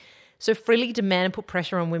be, so freely demand and put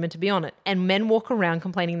pressure on women to be on it. And men walk around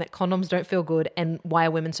complaining that condoms don't feel good, and why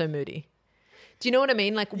are women so moody? Do you know what I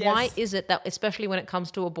mean? Like, yes. Why is it that, especially when it comes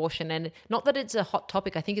to abortion, and not that it's a hot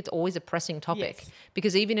topic, I think it's always a pressing topic. Yes.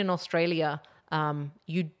 Because even in Australia,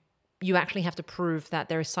 you actually have to prove that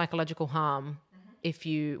there is psychological harm if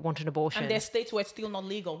you want an abortion. And there's states where it's still not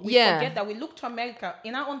legal. We forget that. We look to America,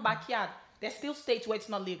 in our own backyard, there's still states where it's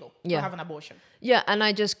not legal to have an abortion. Yeah, and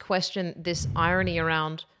I just question this irony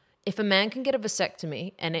around, if a man can get a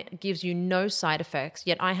vasectomy and it gives you no side effects,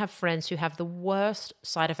 yet I have friends who have the worst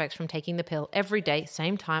side effects from taking the pill every day,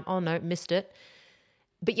 same time, oh no, missed it.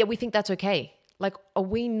 But yet we think that's okay. Like, are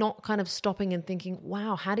we not kind of stopping and thinking,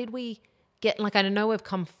 wow, how did we get, like, I know we've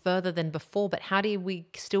come further than before, but how do we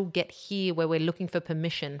still get here where we're looking for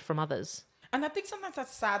permission from others? And I think sometimes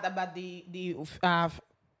that's sad about the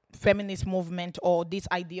feminist movement or this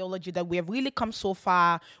ideology that we have really come so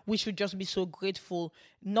far. We should just be so grateful,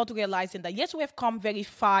 not realizing that, yes, we have come very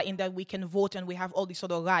far in that we can vote and we have all these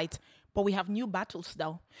sort of rights, but we have new battles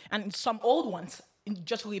now. And some old ones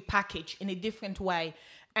just repackaged in a different way.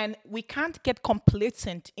 And we can't get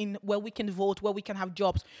complacent in where we can vote, where we can have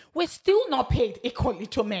jobs. We're still not paid equally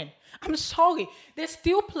to men. I'm sorry. There's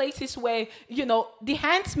still places where, the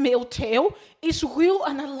Handmaid's Tale is real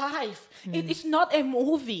and alive. It is not a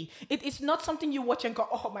movie. It is not something you watch and go,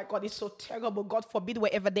 oh my God, it's so terrible. God forbid we're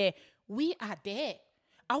ever there. We are there.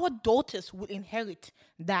 Our daughters will inherit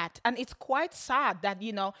that. And it's quite sad that,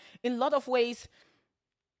 in a lot of ways,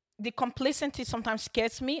 the complacency sometimes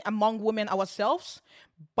scares me among women ourselves,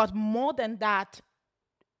 but more than that,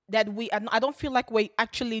 that I don't feel like we're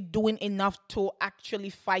actually doing enough to actually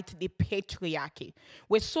fight the patriarchy.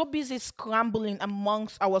 We're so busy scrambling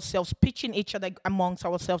amongst ourselves, pitching each other amongst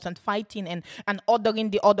ourselves and fighting and ordering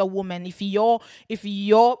the other woman. If your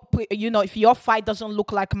fight doesn't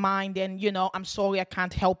look like mine, then, I'm sorry, I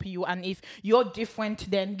can't help you. And if you're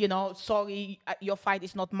different, then, sorry, your fight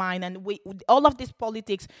is not mine. And all of this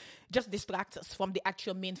politics just distracts us from the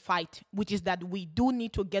actual main fight, which is that we do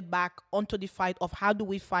need to get back onto the fight of how do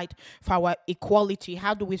we fight for our equality?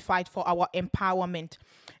 How do we fight for our empowerment?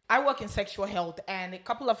 I work in sexual health, and a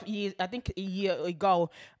couple of years, I think a year ago,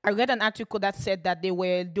 I read an article that said that they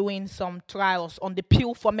were doing some trials on the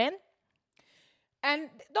pill for men. And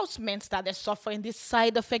those men started suffering this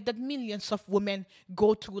side effect that millions of women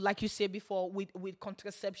go through, like you said before, with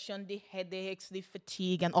contraception, the headaches, the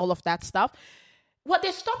fatigue, and all of that stuff. Well,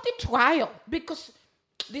 they stopped the trial because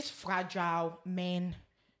these fragile men,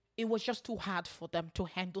 it was just too hard for them to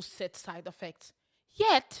handle said side effects.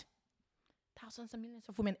 Yet, thousands and millions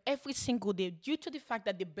of women every single day, due to the fact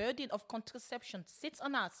that the burden of contraception sits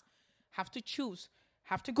on us, have to choose,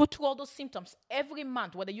 have to go through all those symptoms every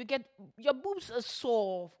month, whether you get your boobs are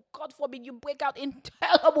sore, God forbid you break out in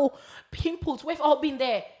terrible pimples. We've all been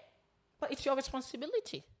there. But it's your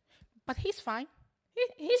responsibility. But he's fine.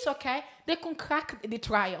 He's okay. They can crack the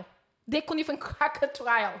trial. They couldn't even crack a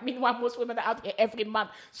trial. Meanwhile, most women are out here every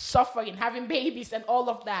month suffering, having babies and all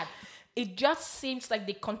of that. It just seems like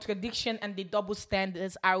the contradiction and the double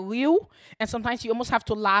standards are real. And sometimes you almost have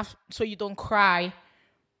to laugh so you don't cry.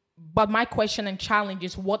 But my question and challenge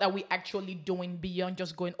is, what are we actually doing beyond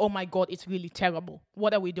just going, oh my God, it's really terrible?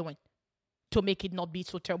 What are we doing to make it not be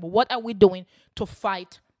so terrible? What are we doing to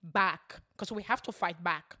fight back? Because we have to fight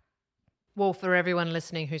back. Well, for everyone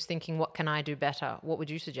listening who's thinking, what can I do better? What would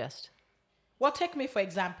you suggest? Well, take me for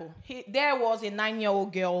example. There was a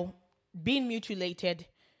 9-year-old girl being mutilated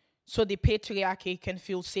so the patriarchy can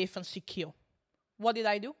feel safe and secure. What did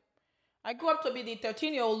I do? I grew up to be the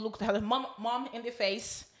 13-year-old, looked at her mom in the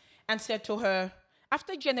face and said to her,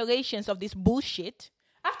 after generations of this bullshit,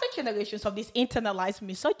 after generations of this internalized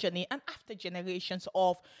misogyny, and after generations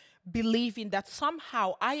of believing that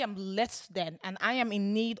somehow I am less than and I am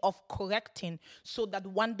in need of correcting so that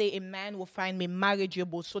one day a man will find me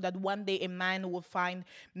marriageable, so that one day a man will find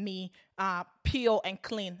me pure and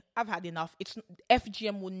clean. I've had enough.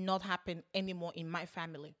 FGM will not happen anymore in my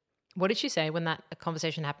family. What did she say when that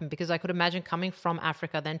conversation happened? Because I could imagine coming from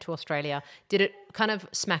Africa then to Australia, did it kind of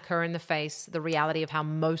smack her in the face, the reality of how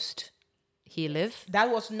most here live? That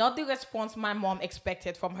was not the response my mom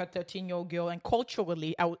expected from her 13-year-old girl. And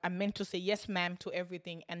culturally, I meant to say yes, ma'am, to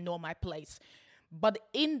everything and know my place. But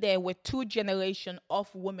in there were 2 generations of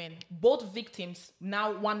women, both victims,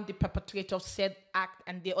 now one the perpetrator of said act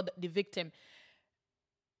and the other the victim.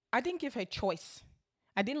 I didn't give her a choice.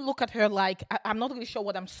 I didn't look at her like, I'm not really sure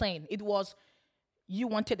what I'm saying. It was, you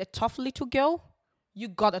wanted a tough little girl, you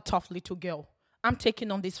got a tough little girl. I'm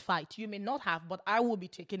taking on this fight. You may not have, but I will be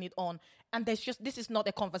taking it on. And this is not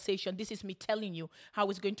a conversation. This is me telling you how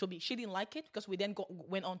it's going to be. She didn't like it because we then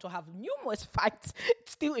went on to have numerous fights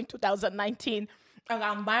still in 2019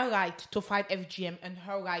 around my right to fight FGM and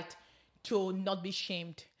her right to not be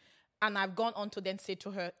shamed. And I've gone on to then say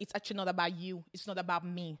to her, it's actually not about you. It's not about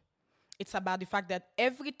me. It's about the fact that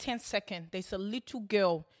every 10 seconds, there's a little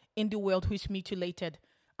girl in the world who is mutilated.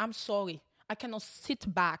 I'm sorry. I cannot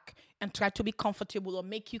sit back and try to be comfortable or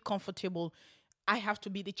make you comfortable. I have to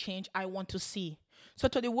be the change I want to see. So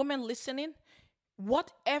to the women listening,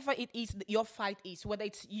 whatever it is that your fight is, whether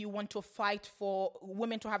it's you want to fight for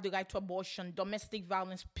women to have the right to abortion, domestic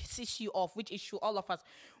violence pisses you off, which issue all of us,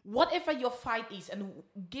 whatever your fight is, and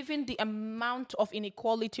given the amount of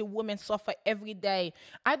inequality women suffer every day,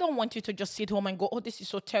 I don't want you to just sit home and go, oh, this is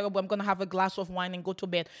so terrible, I'm going to have a glass of wine and go to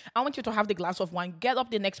bed. I want you to have the glass of wine, get up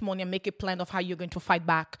the next morning and make a plan of how you're going to fight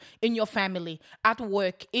back in your family, at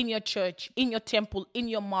work, in your church, in your temple, in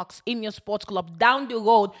your mosque, in your sports club, down the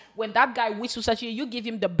road. When that guy whistles at you, you give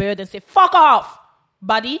him the bird and say, fuck off,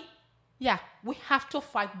 buddy. Yeah, we have to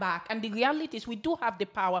fight back. And the reality is we do have the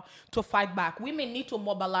power to fight back. We may need to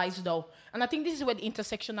mobilize, though. And I think this is where the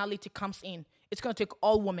intersectionality comes in. It's going to take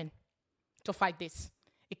all women to fight this.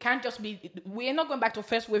 It can't just be, we're not going back to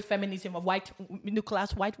first wave feminism of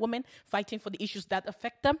middle-class white women fighting for the issues that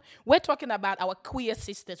affect them. We're talking about our queer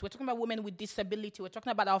sisters. We're talking about women with disability. We're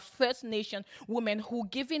talking about our First Nation women who,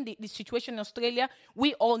 given the situation in Australia,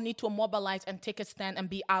 we all need to mobilize and take a stand and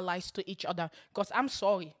be allies to each other. Because I'm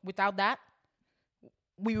sorry, without that,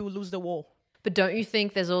 we will lose the war. But don't you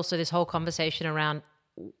think there's also this whole conversation around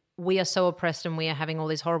we are so oppressed and we are having all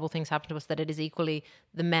these horrible things happen to us that it is equally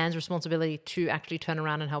the man's responsibility to actually turn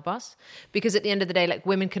around and help us. Because at the end of the day, like,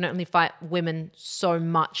 women can only fight women so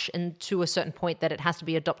much and to a certain point that it has to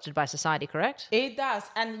be adopted by society, correct? It does.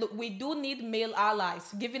 And look, we do need male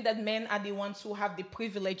allies, given that men are the ones who have the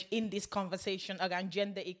privilege in this conversation around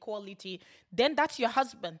gender equality. Then that's your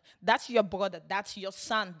husband, that's your brother, that's your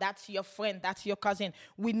son, that's your friend, that's your cousin.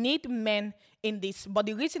 We need men in this. But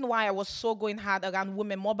the reason why I was so going hard around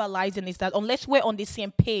women mobilizing is that unless we're on the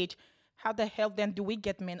same page, how the hell then do we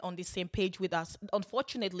get men on the same page with us?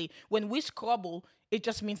 Unfortunately, when we squabble, it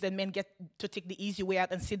just means that men get to take the easy way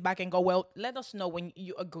out and sit back and go, well, let us know when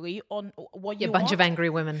you agree on what you want. A bunch of angry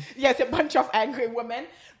women. Yes, a bunch of angry women.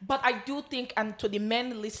 But I do think, and to the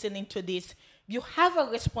men listening to this, you have a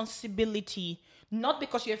responsibility, not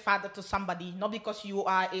because you're a father to somebody, not because you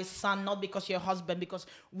are a son, not because you're a husband, because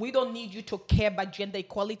we don't need you to care about gender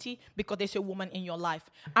equality because there's a woman in your life.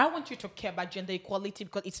 I want you to care about gender equality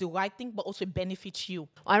because it's the right thing, but also benefits you.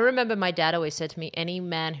 I remember my dad always said to me, any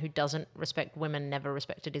man who doesn't respect women never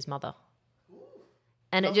respected his mother.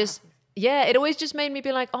 And it just... yeah, it always just made me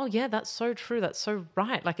be like, oh, yeah, that's so true. That's so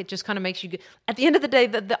right. Like, it just kind of makes you... At the end of the day,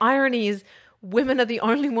 the irony is women are the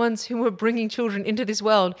only ones who are bringing children into this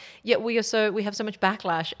world, yet we have so much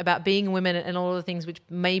backlash about being women and all of the things which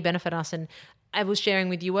may benefit us. And I was sharing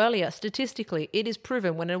with you earlier, statistically, it is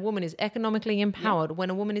proven when a woman is economically empowered,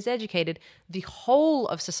 when a woman is educated, the whole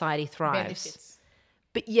of society thrives. Benefits.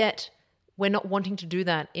 But yet, we're not wanting to do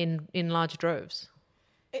that in large droves.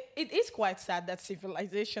 It is quite sad that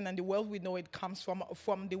civilization and the world we know it comes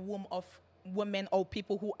from the womb of women or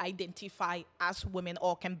people who identify as women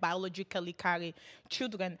or can biologically carry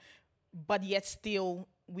children, but yet still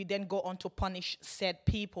we then go on to punish said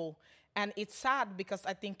people. And it's sad because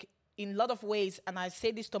I think in a lot of ways, and I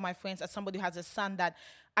say this to my friends as somebody who has a son, that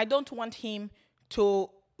I don't want him to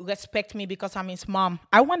respect me because I'm his mom.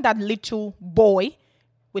 I want that little boy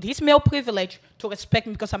with his male privilege to respect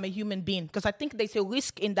me because I'm a human being. Because I think there's a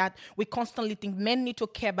risk in that we constantly think men need to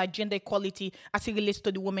care about gender equality as it relates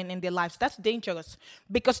to the women in their lives. That's dangerous.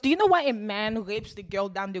 Because do you know why a man rapes the girl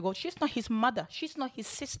down the road? She's not his mother. She's not his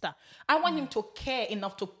sister. I want him to care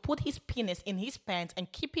enough to put his penis in his pants and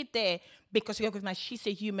keep it there because he recognizes she's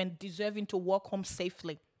a human deserving to walk home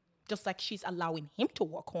safely. Just like she's allowing him to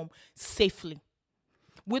walk home safely.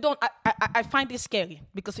 I find this scary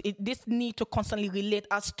because this need to constantly relate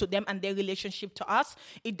us to them and their relationship to us.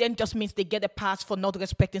 It then just means they get a pass for not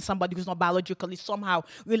respecting somebody who's not biologically somehow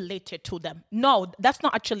related to them. No, that's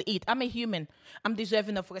not actually it. I'm a human. I'm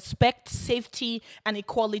deserving of respect, safety, and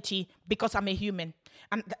equality because I'm a human.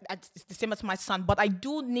 And it's the same as my son. But I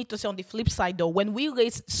do need to say on the flip side, though, when we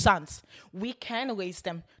raise sons, we can raise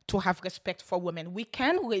them to have respect for women. We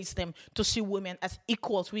can raise them to see women as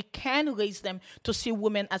equals. We can raise them to see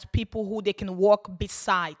women as people who they can walk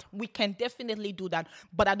beside. We can definitely do that.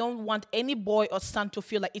 But I don't want any boy or son to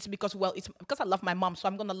feel like it's because I love my mom, so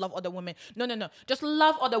I'm going to love other women. No. Just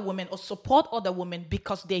love other women or support other women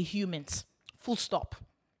because they're humans. Full stop.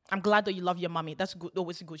 I'm glad that you love your mommy. That's good.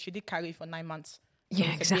 Always good. She did carry you for 9 months.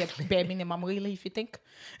 Yeah, exactly. Bare minimum, really, if you think.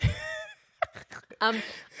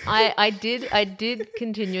 I did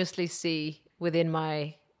continuously see within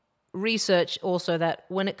my research also that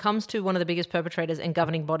when it comes to one of the biggest perpetrators and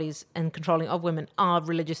governing bodies and controlling of women are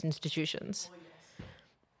religious institutions. Oh, yes.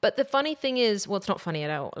 But the funny thing is, well, it's not funny at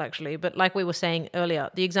all, actually, but like we were saying earlier,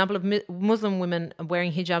 the example of Muslim women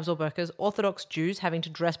wearing hijabs or burqas, Orthodox Jews having to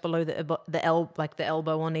dress below the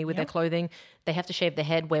elbow or knee with their clothing, they have to shave their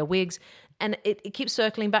head, wear wigs, and it keeps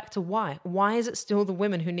circling back to why. Why is it still the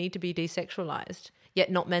women who need to be desexualized, yet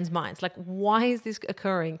not men's minds? Like, why is this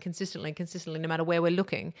occurring consistently, no matter where we're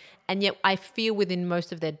looking? And yet I feel within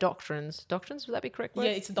most of their doctrines, would that be correct word?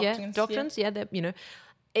 Yeah, it's doctrines. Yeah, doctrines, yeah,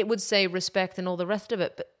 it would say respect and all the rest of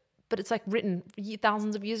it, but it's like written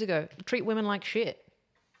thousands of years ago. Treat women like shit.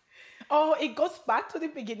 Oh, it goes back to the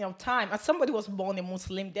beginning of time. As somebody was born a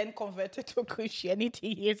Muslim, then converted to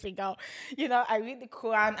Christianity years ago. I read the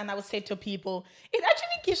Quran and I would say to people, it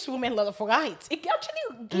actually gives women a lot of rights. It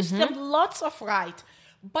actually gives them lots of rights.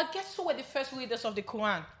 But guess who were the first readers of the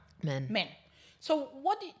Quran? Men. So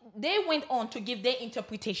they went on to give their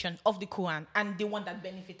interpretation of the Quran and the one that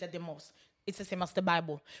benefited the most. It's the same as the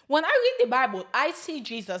Bible. When I read the Bible, I see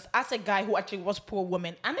Jesus as a guy who actually was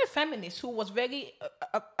pro-woman and a feminist who was very,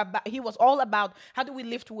 he was all about how do we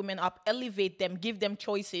lift women up, elevate them, give them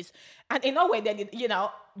choices. And in a way,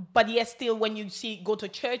 but yet still when you go to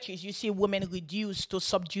churches, you see women reduced to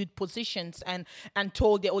subdued positions and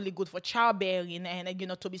told they're only good for childbearing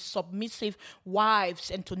and to be submissive wives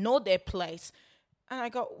and to know their place. And I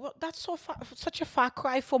go, well, that's such a far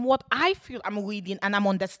cry from what I feel I'm reading and I'm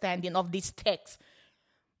understanding of this text.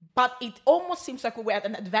 But it almost seems like we were at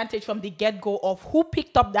an advantage from the get-go of who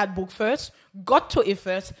picked up that book first, got to it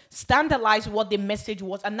first, standardized what the message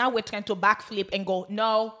was, and now we're trying to backflip and go,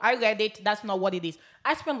 no, I read it, that's not what it is.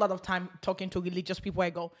 I spend a lot of time talking to religious people. I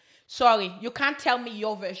go, sorry, you can't tell me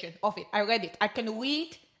your version of it. I read it. I can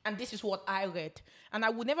read, and this is what I read. And I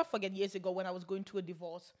will never forget years ago when I was going through a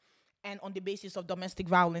divorce and on the basis of domestic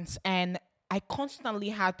violence, and I constantly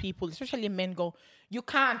had people, especially men, go, you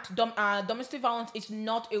can't. Domestic violence is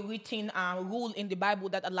not a written rule in the Bible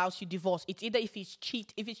that allows you divorce. It's either if it's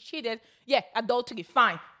cheated, yeah, adultery,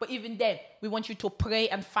 fine. But even then, we want you to pray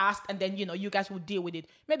and fast, and then, you guys will deal with it.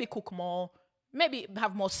 Maybe cook more, maybe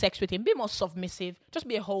have more sex with him, be more submissive, just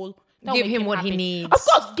be a whole. Give him what happy. he needs. Of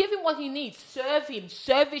course, give him what he needs. Serve him.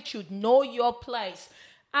 Servitude. Know your place.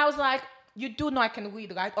 I was like, you do know I can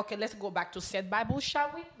read, right? Okay, let's go back to said Bible,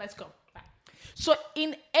 shall we? Let's go. So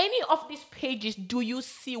in any of these pages, do you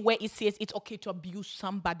see where it says it's okay to abuse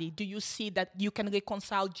somebody? Do you see that you can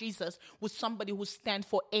reconcile Jesus with somebody who stands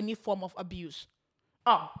for any form of abuse?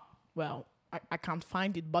 Oh, well, I can't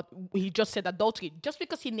find it, but he just said adultery. Just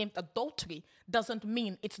because he named adultery doesn't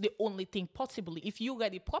mean it's the only thing possibly. If you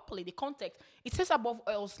read it properly, the context, it says above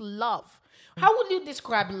all else, love. How would you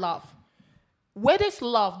describe love? Where there's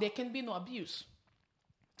love, there can be no abuse.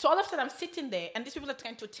 So all of a sudden, I'm sitting there, and these people are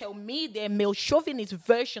trying to tell me their male chauvinist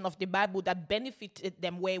version of the Bible that benefited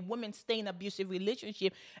them, where women stay in abusive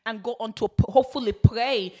relationship and go on to hopefully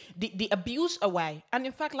pray the abuse away. And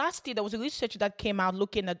in fact, last year, there was a research that came out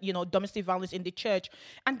looking at, domestic violence in the church,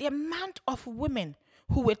 and the amount of women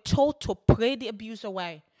who were told to pray the abuse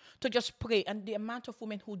away, to just pray, and the amount of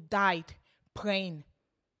women who died praying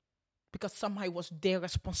because somehow it was their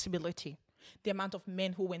responsibility. The amount of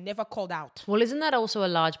men who were never called out. Well, isn't that also a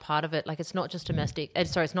large part of it? Like, it's not just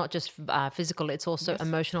it's not just physical, it's also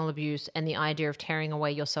emotional abuse and the idea of tearing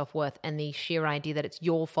away your self-worth and the sheer idea that it's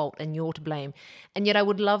your fault and you're to blame. And yet I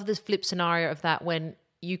would love this flip scenario of that when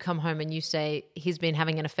you come home and you say he's been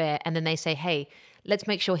having an affair, and then they say, hey, let's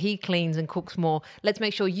make sure he cleans and cooks more. Let's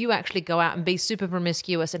make sure you actually go out and be super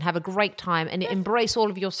promiscuous and have a great time and embrace all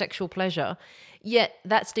of your sexual pleasure. Yet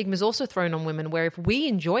that stigma is also thrown on women, where if we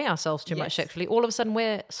enjoy ourselves too much sexually, all of a sudden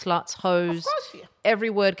we're sluts, hoes. Of course, yeah. Every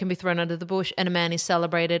word can be thrown under the bush, and a man is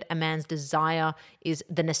celebrated. A man's desire is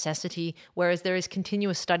the necessity, whereas there is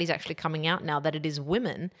continuous studies actually coming out now that it is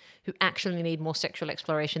women who actually need more sexual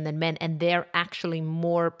exploration than men, and they're actually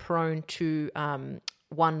more prone to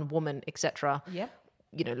one woman, etc. Yeah.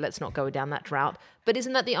 Let's not go down that route. But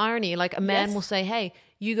isn't that the irony? Like, a man will say, hey,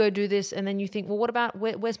 you go do this. And then you think, well, what about,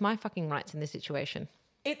 where's my fucking rights in this situation?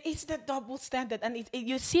 It is the double standard. And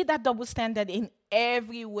you see that double standard in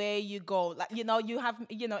everywhere you go. Like, you have,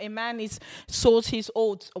 a man sows his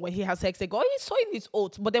oats when he has sex. They go, oh, he's sowing his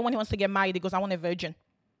oats. But then when he wants to get married, he goes, I want a virgin.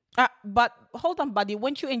 But hold on, buddy.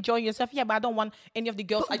 Weren't you enjoying yourself? Yeah, but I don't want any of the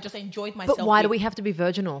girls. I just enjoyed myself. But why do we have to be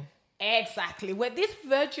virginal? Exactly. Where this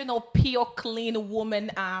virginal, pure, clean woman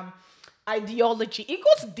ideology, it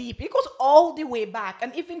goes deep. It goes all the way back.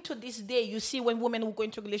 And even to this day, you see when women will go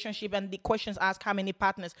into a relationship and the questions asked how many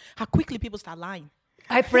partners, how quickly people start lying.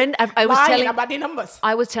 I was lying about the numbers.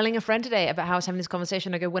 I was telling a friend today about how I was having this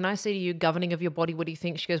conversation. I go, when I say to you, governing of your body, what do you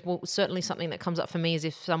think? She goes, well, certainly something that comes up for me is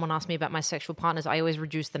if someone asks me about my sexual partners, I always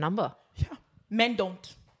reduce the number. Yeah. Men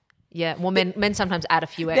don't. Yeah, well, men sometimes add a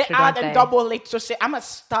few extra, They add and double it to say, I'm a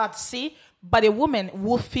start, see? But a woman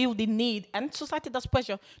will feel the need, and society does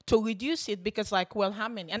pressure to reduce it because, like, well, how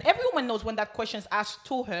many? And every woman knows when that question is asked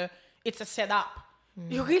to her, it's a setup.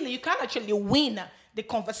 You can't actually win the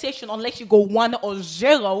conversation unless you go 1 or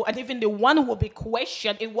 0, and even the one will be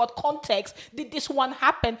questioned in what context did this one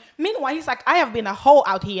happen. Meanwhile, he's like, I have been a hoe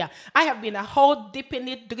out here. I have been a hoe, dipping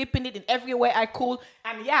it, dripping it in everywhere I could,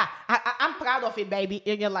 and yeah, I'm proud of it, baby.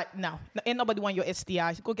 And you're like, no, ain't nobody want your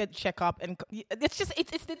STIs. Go get checked up, and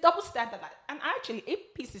it's the double standard. And actually,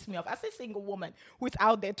 it pisses me off as a single woman who's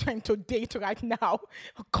out there trying to date right now.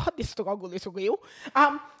 Oh God, the struggle is real.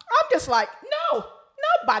 I'm just like, no.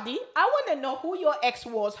 Nobody. I want to know who your ex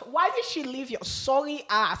was. Why did she leave your sorry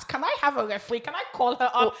ass? Can I have a referee? Can I call her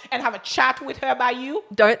up and have a chat with her by you?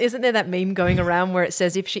 Isn't there that meme going around where it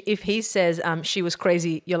says if he says she was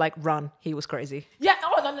crazy, you're like, run, he was crazy. Yeah,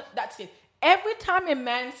 no, that's it. Every time a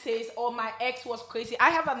man says, "Oh, my ex was crazy," I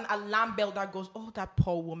have an alarm bell that goes, "Oh, that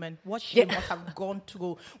poor woman, what she must have gone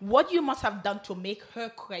through, what you must have done to make her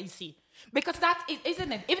crazy." Because that is,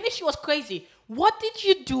 isn't it? Even if she was crazy, what did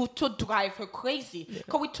you do to drive her crazy?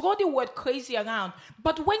 Because we throw the word crazy around.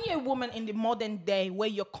 But when you're a woman in the modern day where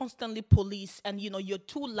you're constantly policed and, you're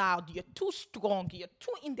too loud, you're too strong, you're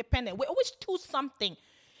too independent, we're always too something.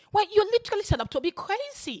 Well, you're literally set up to be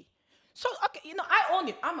crazy. So, okay, I own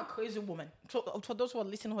it. I'm a crazy woman. So, for those who are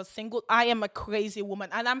listening who are single, I am a crazy woman,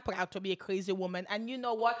 and I'm proud to be a crazy woman. And you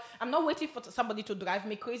know what? I'm not waiting for somebody to drive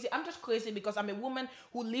me crazy. I'm just crazy because I'm a woman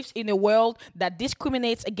who lives in a world that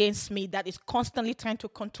discriminates against me, that is constantly trying to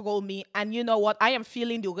control me. And you know what? I am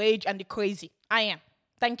feeling the rage and the crazy. I am.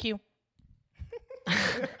 Thank you.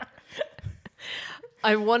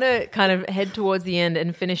 I want to kind of head towards the end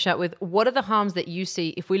and finish up with what are the harms that you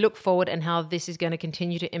see if we look forward and how this is going to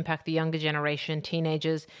continue to impact the younger generation,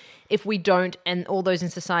 teenagers, if we don't, and all those in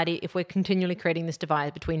society, if we're continually creating this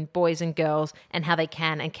divide between boys and girls and how they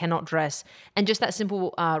can and cannot dress, and just that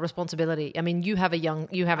simple responsibility. I mean, you have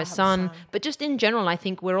a son, but just in general, I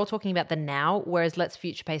think we're all talking about the now, whereas let's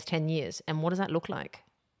future pace 10 years. And what does that look like?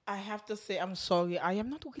 I have to say, I'm sorry. I am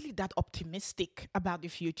not really that optimistic about the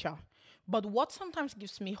future. But what sometimes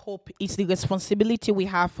gives me hope is the responsibility we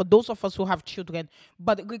have for those of us who have children.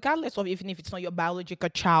 But regardless of even if it's not your biological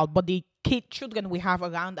child, but the children we have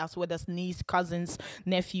around us, whether it's nieces, cousins,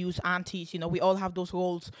 nephews, aunties, we all have those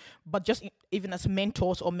roles. But just even as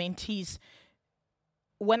mentors or mentees,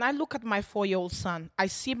 when I look at my 4-year-old son, I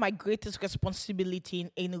see my greatest responsibility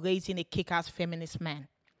in raising a kick-ass feminist man.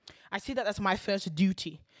 I see that as my first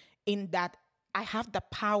duty, in that I have the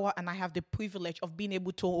power and I have the privilege of being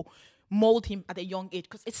able to mold him at a young age,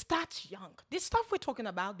 because it starts young. This stuff we're talking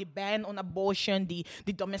about, the ban on abortion, the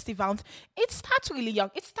domestic violence, it starts really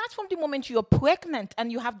young. It starts from the moment you're pregnant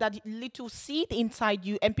and you have that little seed inside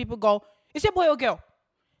you and people go, is it a boy or girl?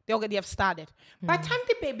 They already have started. By the time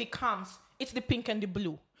the baby comes, it's the pink and the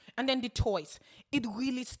blue. And then the toys. It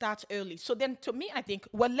really starts early. So then to me, I think,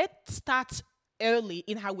 well, let's start early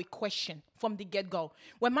in how we question from the get-go.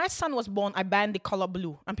 When my son was born, I banned the color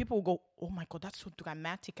blue. And people will go, oh my God, that's so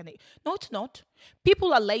dramatic. And no, it's not.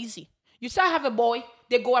 People are lazy. You say I have a boy,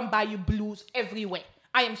 they go and buy you blues everywhere.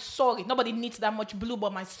 I am sorry. Nobody needs that much blue,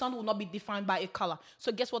 but my son will not be defined by a color.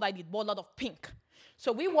 So guess what I did? Bought a lot of pink.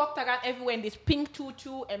 So we walked around everywhere in this pink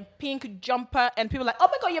tutu and pink jumper. And people were like, oh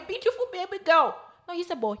my God, you're beautiful baby girl. No, he's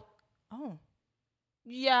a boy. Oh.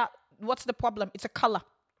 Yeah, what's the problem? It's a color.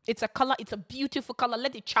 It's a color. It's a beautiful color.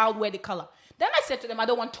 Let the child wear the color. Then I said to them, I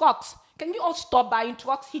don't want trucks. Can you all stop buying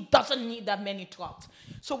trucks? He doesn't need that many trucks.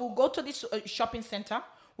 So we'll go to this shopping center.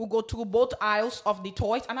 We'll go through both aisles of the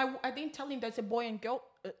toys. And I didn't tell him there's a boy and girl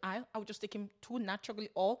aisle. I would just take him to naturally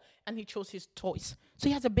all. And he chose his toys. So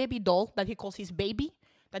he has a baby doll that he calls his baby.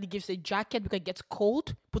 That he gives a jacket because it gets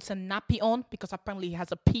cold. Puts a nappy on because apparently he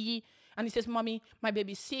has a pee. And he says, Mommy, my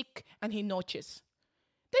baby's sick. And he notches.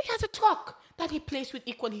 Then he has a truck that he plays with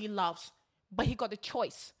equally he loves. But he got a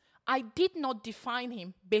choice. I did not define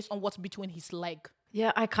him based on what's between his leg.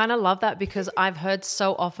 Yeah, I kind of love that because I've heard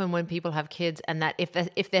so often when people have kids and that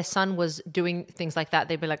if their son was doing things like that,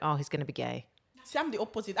 they'd be like, oh, he's going to be gay. See, I'm the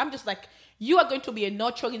opposite. I'm just like, you are going to be a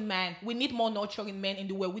nurturing man. We need more nurturing men in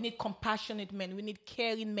the world. We need compassionate men. We need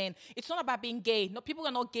caring men. It's not about being gay. No, people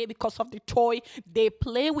are not gay because of the toy. They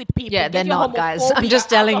play with people. Yeah, they're not, guys. I'm just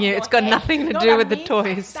telling you, it's got nothing to do with the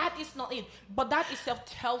toys. That is not it. But that itself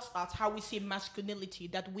tells us how we see masculinity,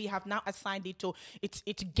 that we have now assigned it to. It's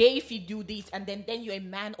gay if you do this, and then you're a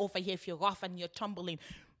man over here if you're rough and you're tumbling.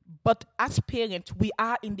 But as parents, we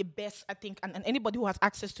are in the best, I think, and anybody who has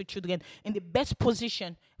access to children, in the best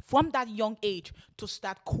position from that young age to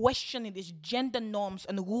start questioning these gender norms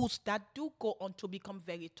and rules that do go on to become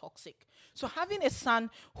very toxic. So having a son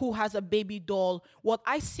who has a baby doll, what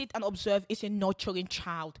I sit and observe is a nurturing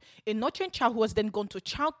child who has then gone to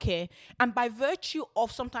childcare, and by virtue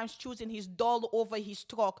of sometimes choosing his doll over his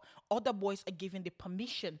truck, other boys are given the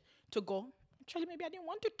permission to go, actually, maybe I didn't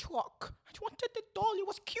want the truck. I wanted the doll. It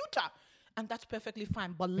was cuter. And that's perfectly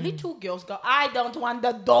fine. But little girls go, I don't want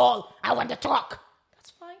the doll. I want the truck.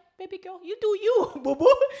 That's fine, baby girl. You do you,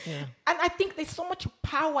 boo-boo. Yeah. And I think there's so much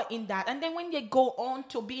power in that. And then when they go on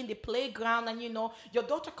to be in the playground and, your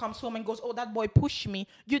daughter comes home and goes, oh, that boy pushed me.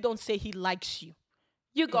 You don't say he likes you.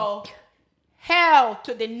 You go, hell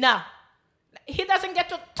to the no. He doesn't get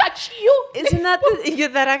to touch you. Isn't that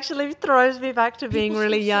that actually throws me back to being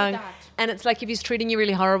really young. And it's like if he's treating you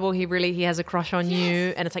really horrible, he has a crush on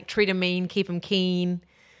you. And it's like treat him mean, keep him keen.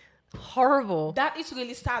 Horrible. That is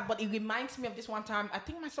really sad. But it reminds me of this one time. I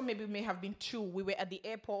think my son may have been 2. We were at the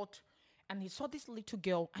airport and he saw this little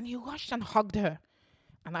girl, and he rushed and hugged her.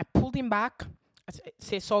 And I pulled him back. I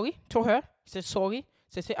said sorry to her. He said sorry.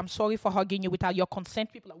 Say, I'm sorry for hugging you without your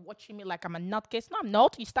consent. People are watching me like I'm a nutcase. No, I'm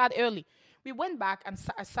not. You start early. We went back, and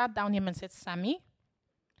I sat down him and said, Sammy,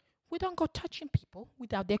 we don't go touching people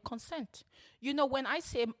without their consent. You know, when I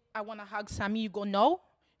say I want to hug Sammy, you go, no.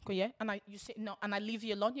 Go, yeah. And you say, no. And I leave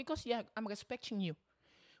you alone. He goes, yeah, I'm respecting you.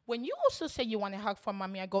 When you also say you want a hug from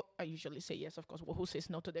mommy, I usually say yes, of course. Well, who says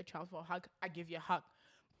no to their child for a hug? I give you a hug.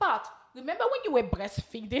 But remember when you were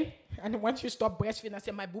breastfeeding, and once you stop breastfeeding, I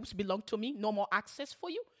said, my boobs belong to me, no more access for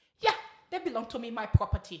you? Yeah, they belong to me, my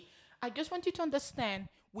property. I just want you to understand,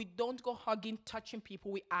 we don't go hugging, touching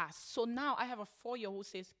people, we ask. So now I have a 4-year-old who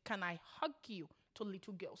says, can I hug you, to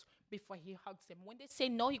little girls before he hugs them? When they say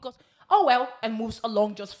no, he goes, oh, well, and moves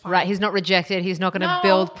along just fine. Right, he's not rejected. He's not going to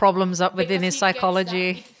build problems up within his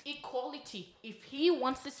psychology. It's equality. If he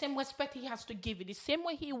wants the same respect, he has to give it. The same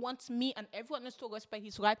way he wants me and everyone else to respect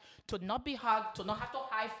his right to not be hugged, to not have to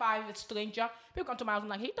high-five a stranger. People come to my house and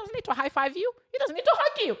like, he doesn't need to high-five you. He doesn't need to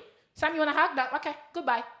hug you. Sam, you want to hug that? Okay,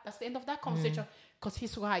 goodbye. That's the end of that conversation. Because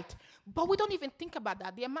he's right. But we don't even think about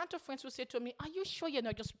that. The amount of friends who say to me, are you sure you're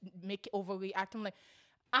not just overreacting? I'm like,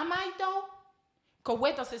 am I though? Because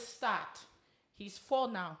where does it start? He's 4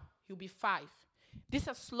 now. He'll be 5. These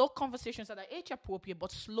are slow conversations that are age appropriate,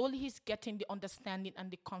 but slowly he's getting the understanding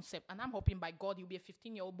and the concept. And I'm hoping by God he'll be a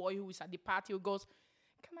 15-year-old boy who is at the party who goes,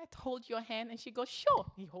 can I hold your hand? And she goes, sure.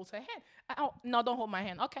 He holds her hand. Oh, no, don't hold my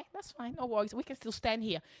hand. Okay, that's fine. No worries. We can still stand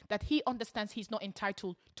here. That he understands he's not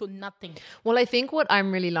entitled to nothing. Well, I think what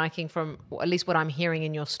I'm really liking from, or at least what I'm hearing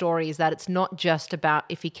in your story, is that it's not just about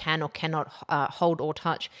if he can or cannot hold or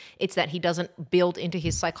touch. It's that he doesn't build into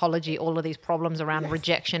his psychology all of these problems around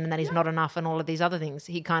rejection and that he's not enough and all of these other things.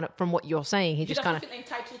 He kind of, from what you're saying, he just kind of... feel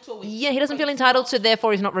entitled to it. Yeah, he doesn't feel entitled, so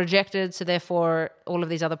therefore he's not rejected, so therefore all of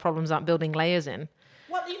these other problems aren't building layers in.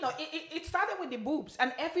 Well, you know, it started with the boobs.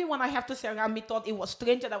 And everyone I have to say around me thought it was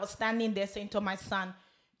stranger that was standing there saying to my son,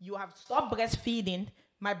 you have stopped breastfeeding.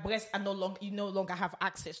 My breasts are you no longer have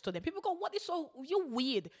access to them. People go, what is so, you're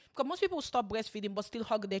weird. Because most people stop breastfeeding but still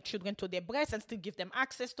hug their children to their breasts and still give them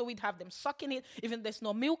access to it, have them sucking it, even there's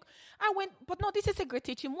no milk. I went, but no, this is a great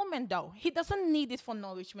teaching moment though. He doesn't need it for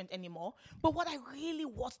nourishment anymore. But what I really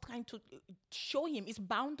was trying to show him is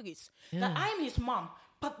boundaries. That I'm his mom.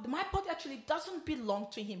 But my body actually doesn't belong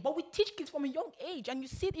to him. But we teach kids from a young age. And you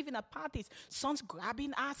see it even at parties. Sons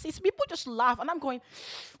grabbing asses. People just laugh. And I'm going,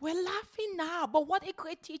 we're laughing now. But what a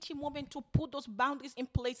great teaching moment to put those boundaries in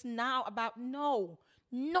place now about no.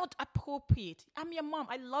 Not appropriate. I'm your mom.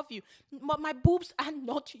 I love you. But my boobs are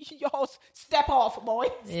not yours. Step off, boys.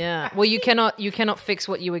 Yeah. Well, you cannot fix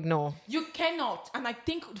what you ignore. You cannot. And I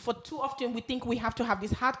think for too often we think we have to have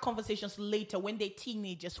these hard conversations later when they're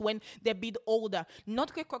teenagers, when they're a bit older,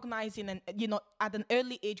 not recognizing and, at an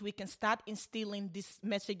early age, we can start instilling these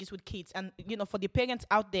messages with kids. And, for the parents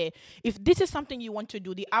out there, if this is something you want to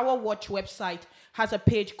do, the Our Watch website has a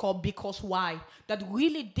page called Because Why that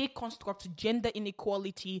really deconstructs gender inequality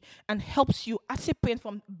and helps you as a parent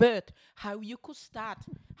from birth, how you could start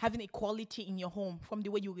having equality in your home, from the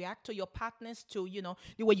way you react to your partners to,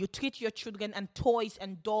 the way you treat your children and toys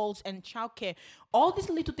and dolls and childcare. All these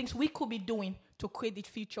little things we could be doing to create the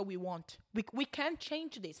future we want. We can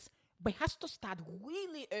change this, but it has to start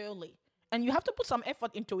really early. And you have to put some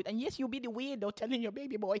effort into it. And yes, you'll be the weirdo telling your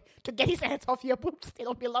baby boy to get his hands off your boobs. They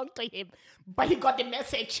don't belong to him. But he got the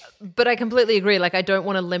message. But I completely agree. Like, I don't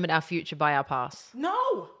want to limit our future by our past.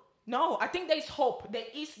 No. I think there's hope. There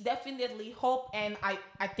is definitely hope. And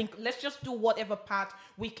I think let's just do whatever part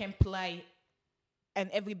we can play. And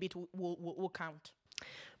every bit will count.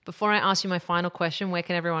 Before I ask you my final question, where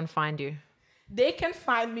can everyone find you? They can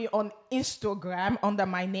find me on Instagram under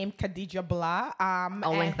my name, Khadija Gbla.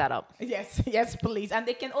 I'll link that up. Yes, please. And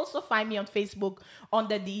they can also find me on Facebook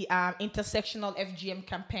under the Intersectional FGM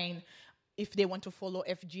campaign if they want to follow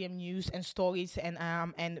FGM news and stories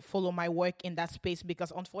and follow my work in that space.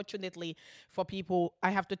 Because unfortunately for people, I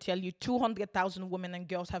have to tell you, 200,000 women and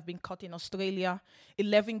girls have been cut in Australia.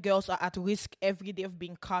 11 girls are at risk every day of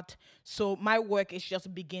being cut. So my work is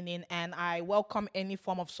just beginning, and I welcome any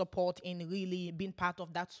form of support in really being part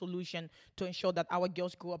of that solution to ensure that our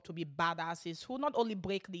girls grow up to be badasses who not only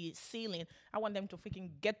break the ceiling, I want them to freaking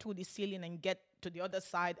get through the ceiling and get to the other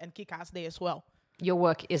side and kick ass there as well. Your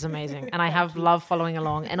work is amazing, and I have loved following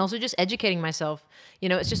along and also just educating myself.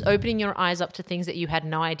 It's just opening your eyes up to things that you had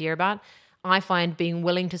no idea about. I find being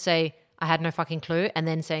willing to say, I had no fucking clue, and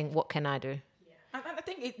then saying, what can I do? Yeah. And I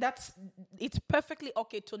think it's perfectly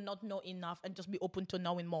okay to not know enough and just be open to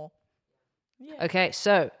knowing more. Okay,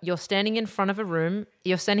 so you're standing in front of a room.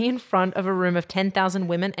 You're standing in front of a room of 10,000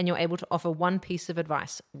 women and you're able to offer one piece of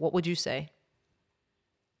advice. What would you say?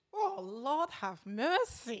 Oh, Lord have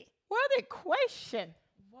mercy. What a question.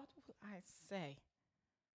 What will I say?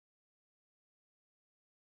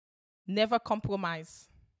 Never compromise.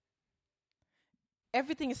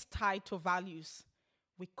 Everything is tied to values.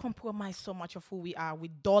 We compromise so much of who we are. We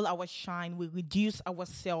dull our shine. We reduce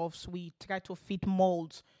ourselves. We try to fit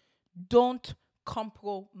molds. Don't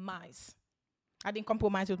compromise. I didn't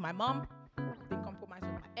compromise with my mom. I didn't compromise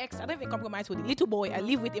with my ex. I don't even compromise with the little boy I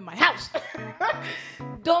live with in my house.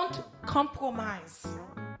 Don't compromise.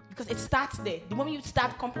 Because it starts there. The moment you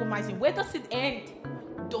start compromising, where does it end?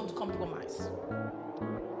 Don't compromise.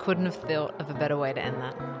 Couldn't have thought of a better way to end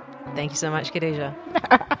that. Thank you so much, Khadija.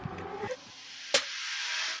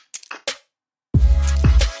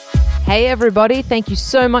 Hey everybody, thank you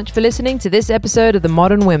so much for listening to this episode of The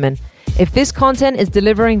Modern Women. If this content is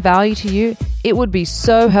delivering value to you, it would be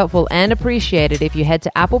so helpful and appreciated if you head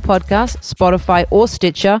to Apple Podcasts, Spotify, or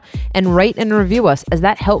Stitcher and rate and review us, as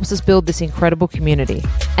that helps us build this incredible community.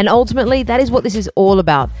 And ultimately, that is what this is all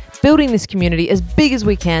about, building this community as big as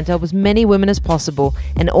we can to help as many women as possible,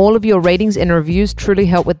 and all of your ratings and reviews truly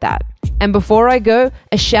help with that. And before I go,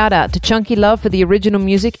 a shout out to Chunky Love for the original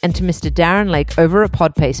music and to Mr. Darren Lake over at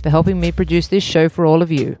Podpace for helping me produce this show for all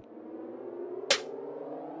of you.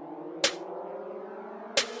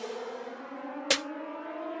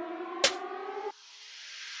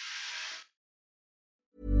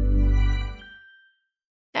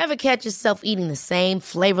 Ever catch yourself eating the same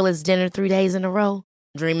flavorless dinner 3 days in a row?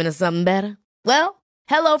 Dreaming of something better? Well,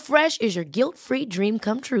 HelloFresh is your guilt-free dream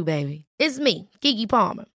come true, baby. It's me, Keke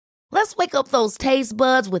Palmer. Let's wake up those taste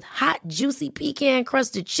buds with hot, juicy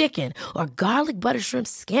pecan-crusted chicken or garlic butter shrimp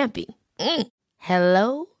scampi.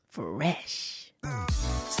 Hello Fresh.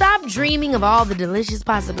 Stop dreaming of all the delicious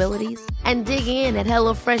possibilities and dig in at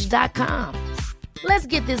HelloFresh.com. Let's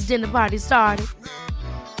get this dinner party started.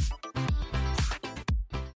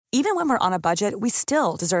 Even when we're on a budget, we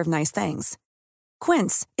still deserve nice things.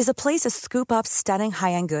 Quince is a place to scoop up stunning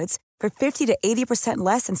high-end goods for 50 to 80%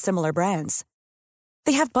 less than similar brands.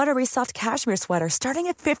 They have buttery soft cashmere sweaters starting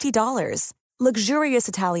at $50, luxurious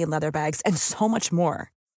Italian leather bags, and so much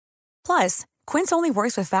more. Plus, Quince only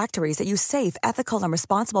works with factories that use safe, ethical, and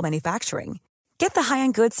responsible manufacturing. Get the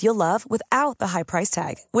high-end goods you'll love without the high price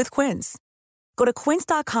tag with Quince. Go to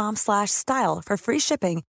quince.com/style for free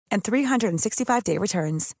shipping and 365-day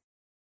returns.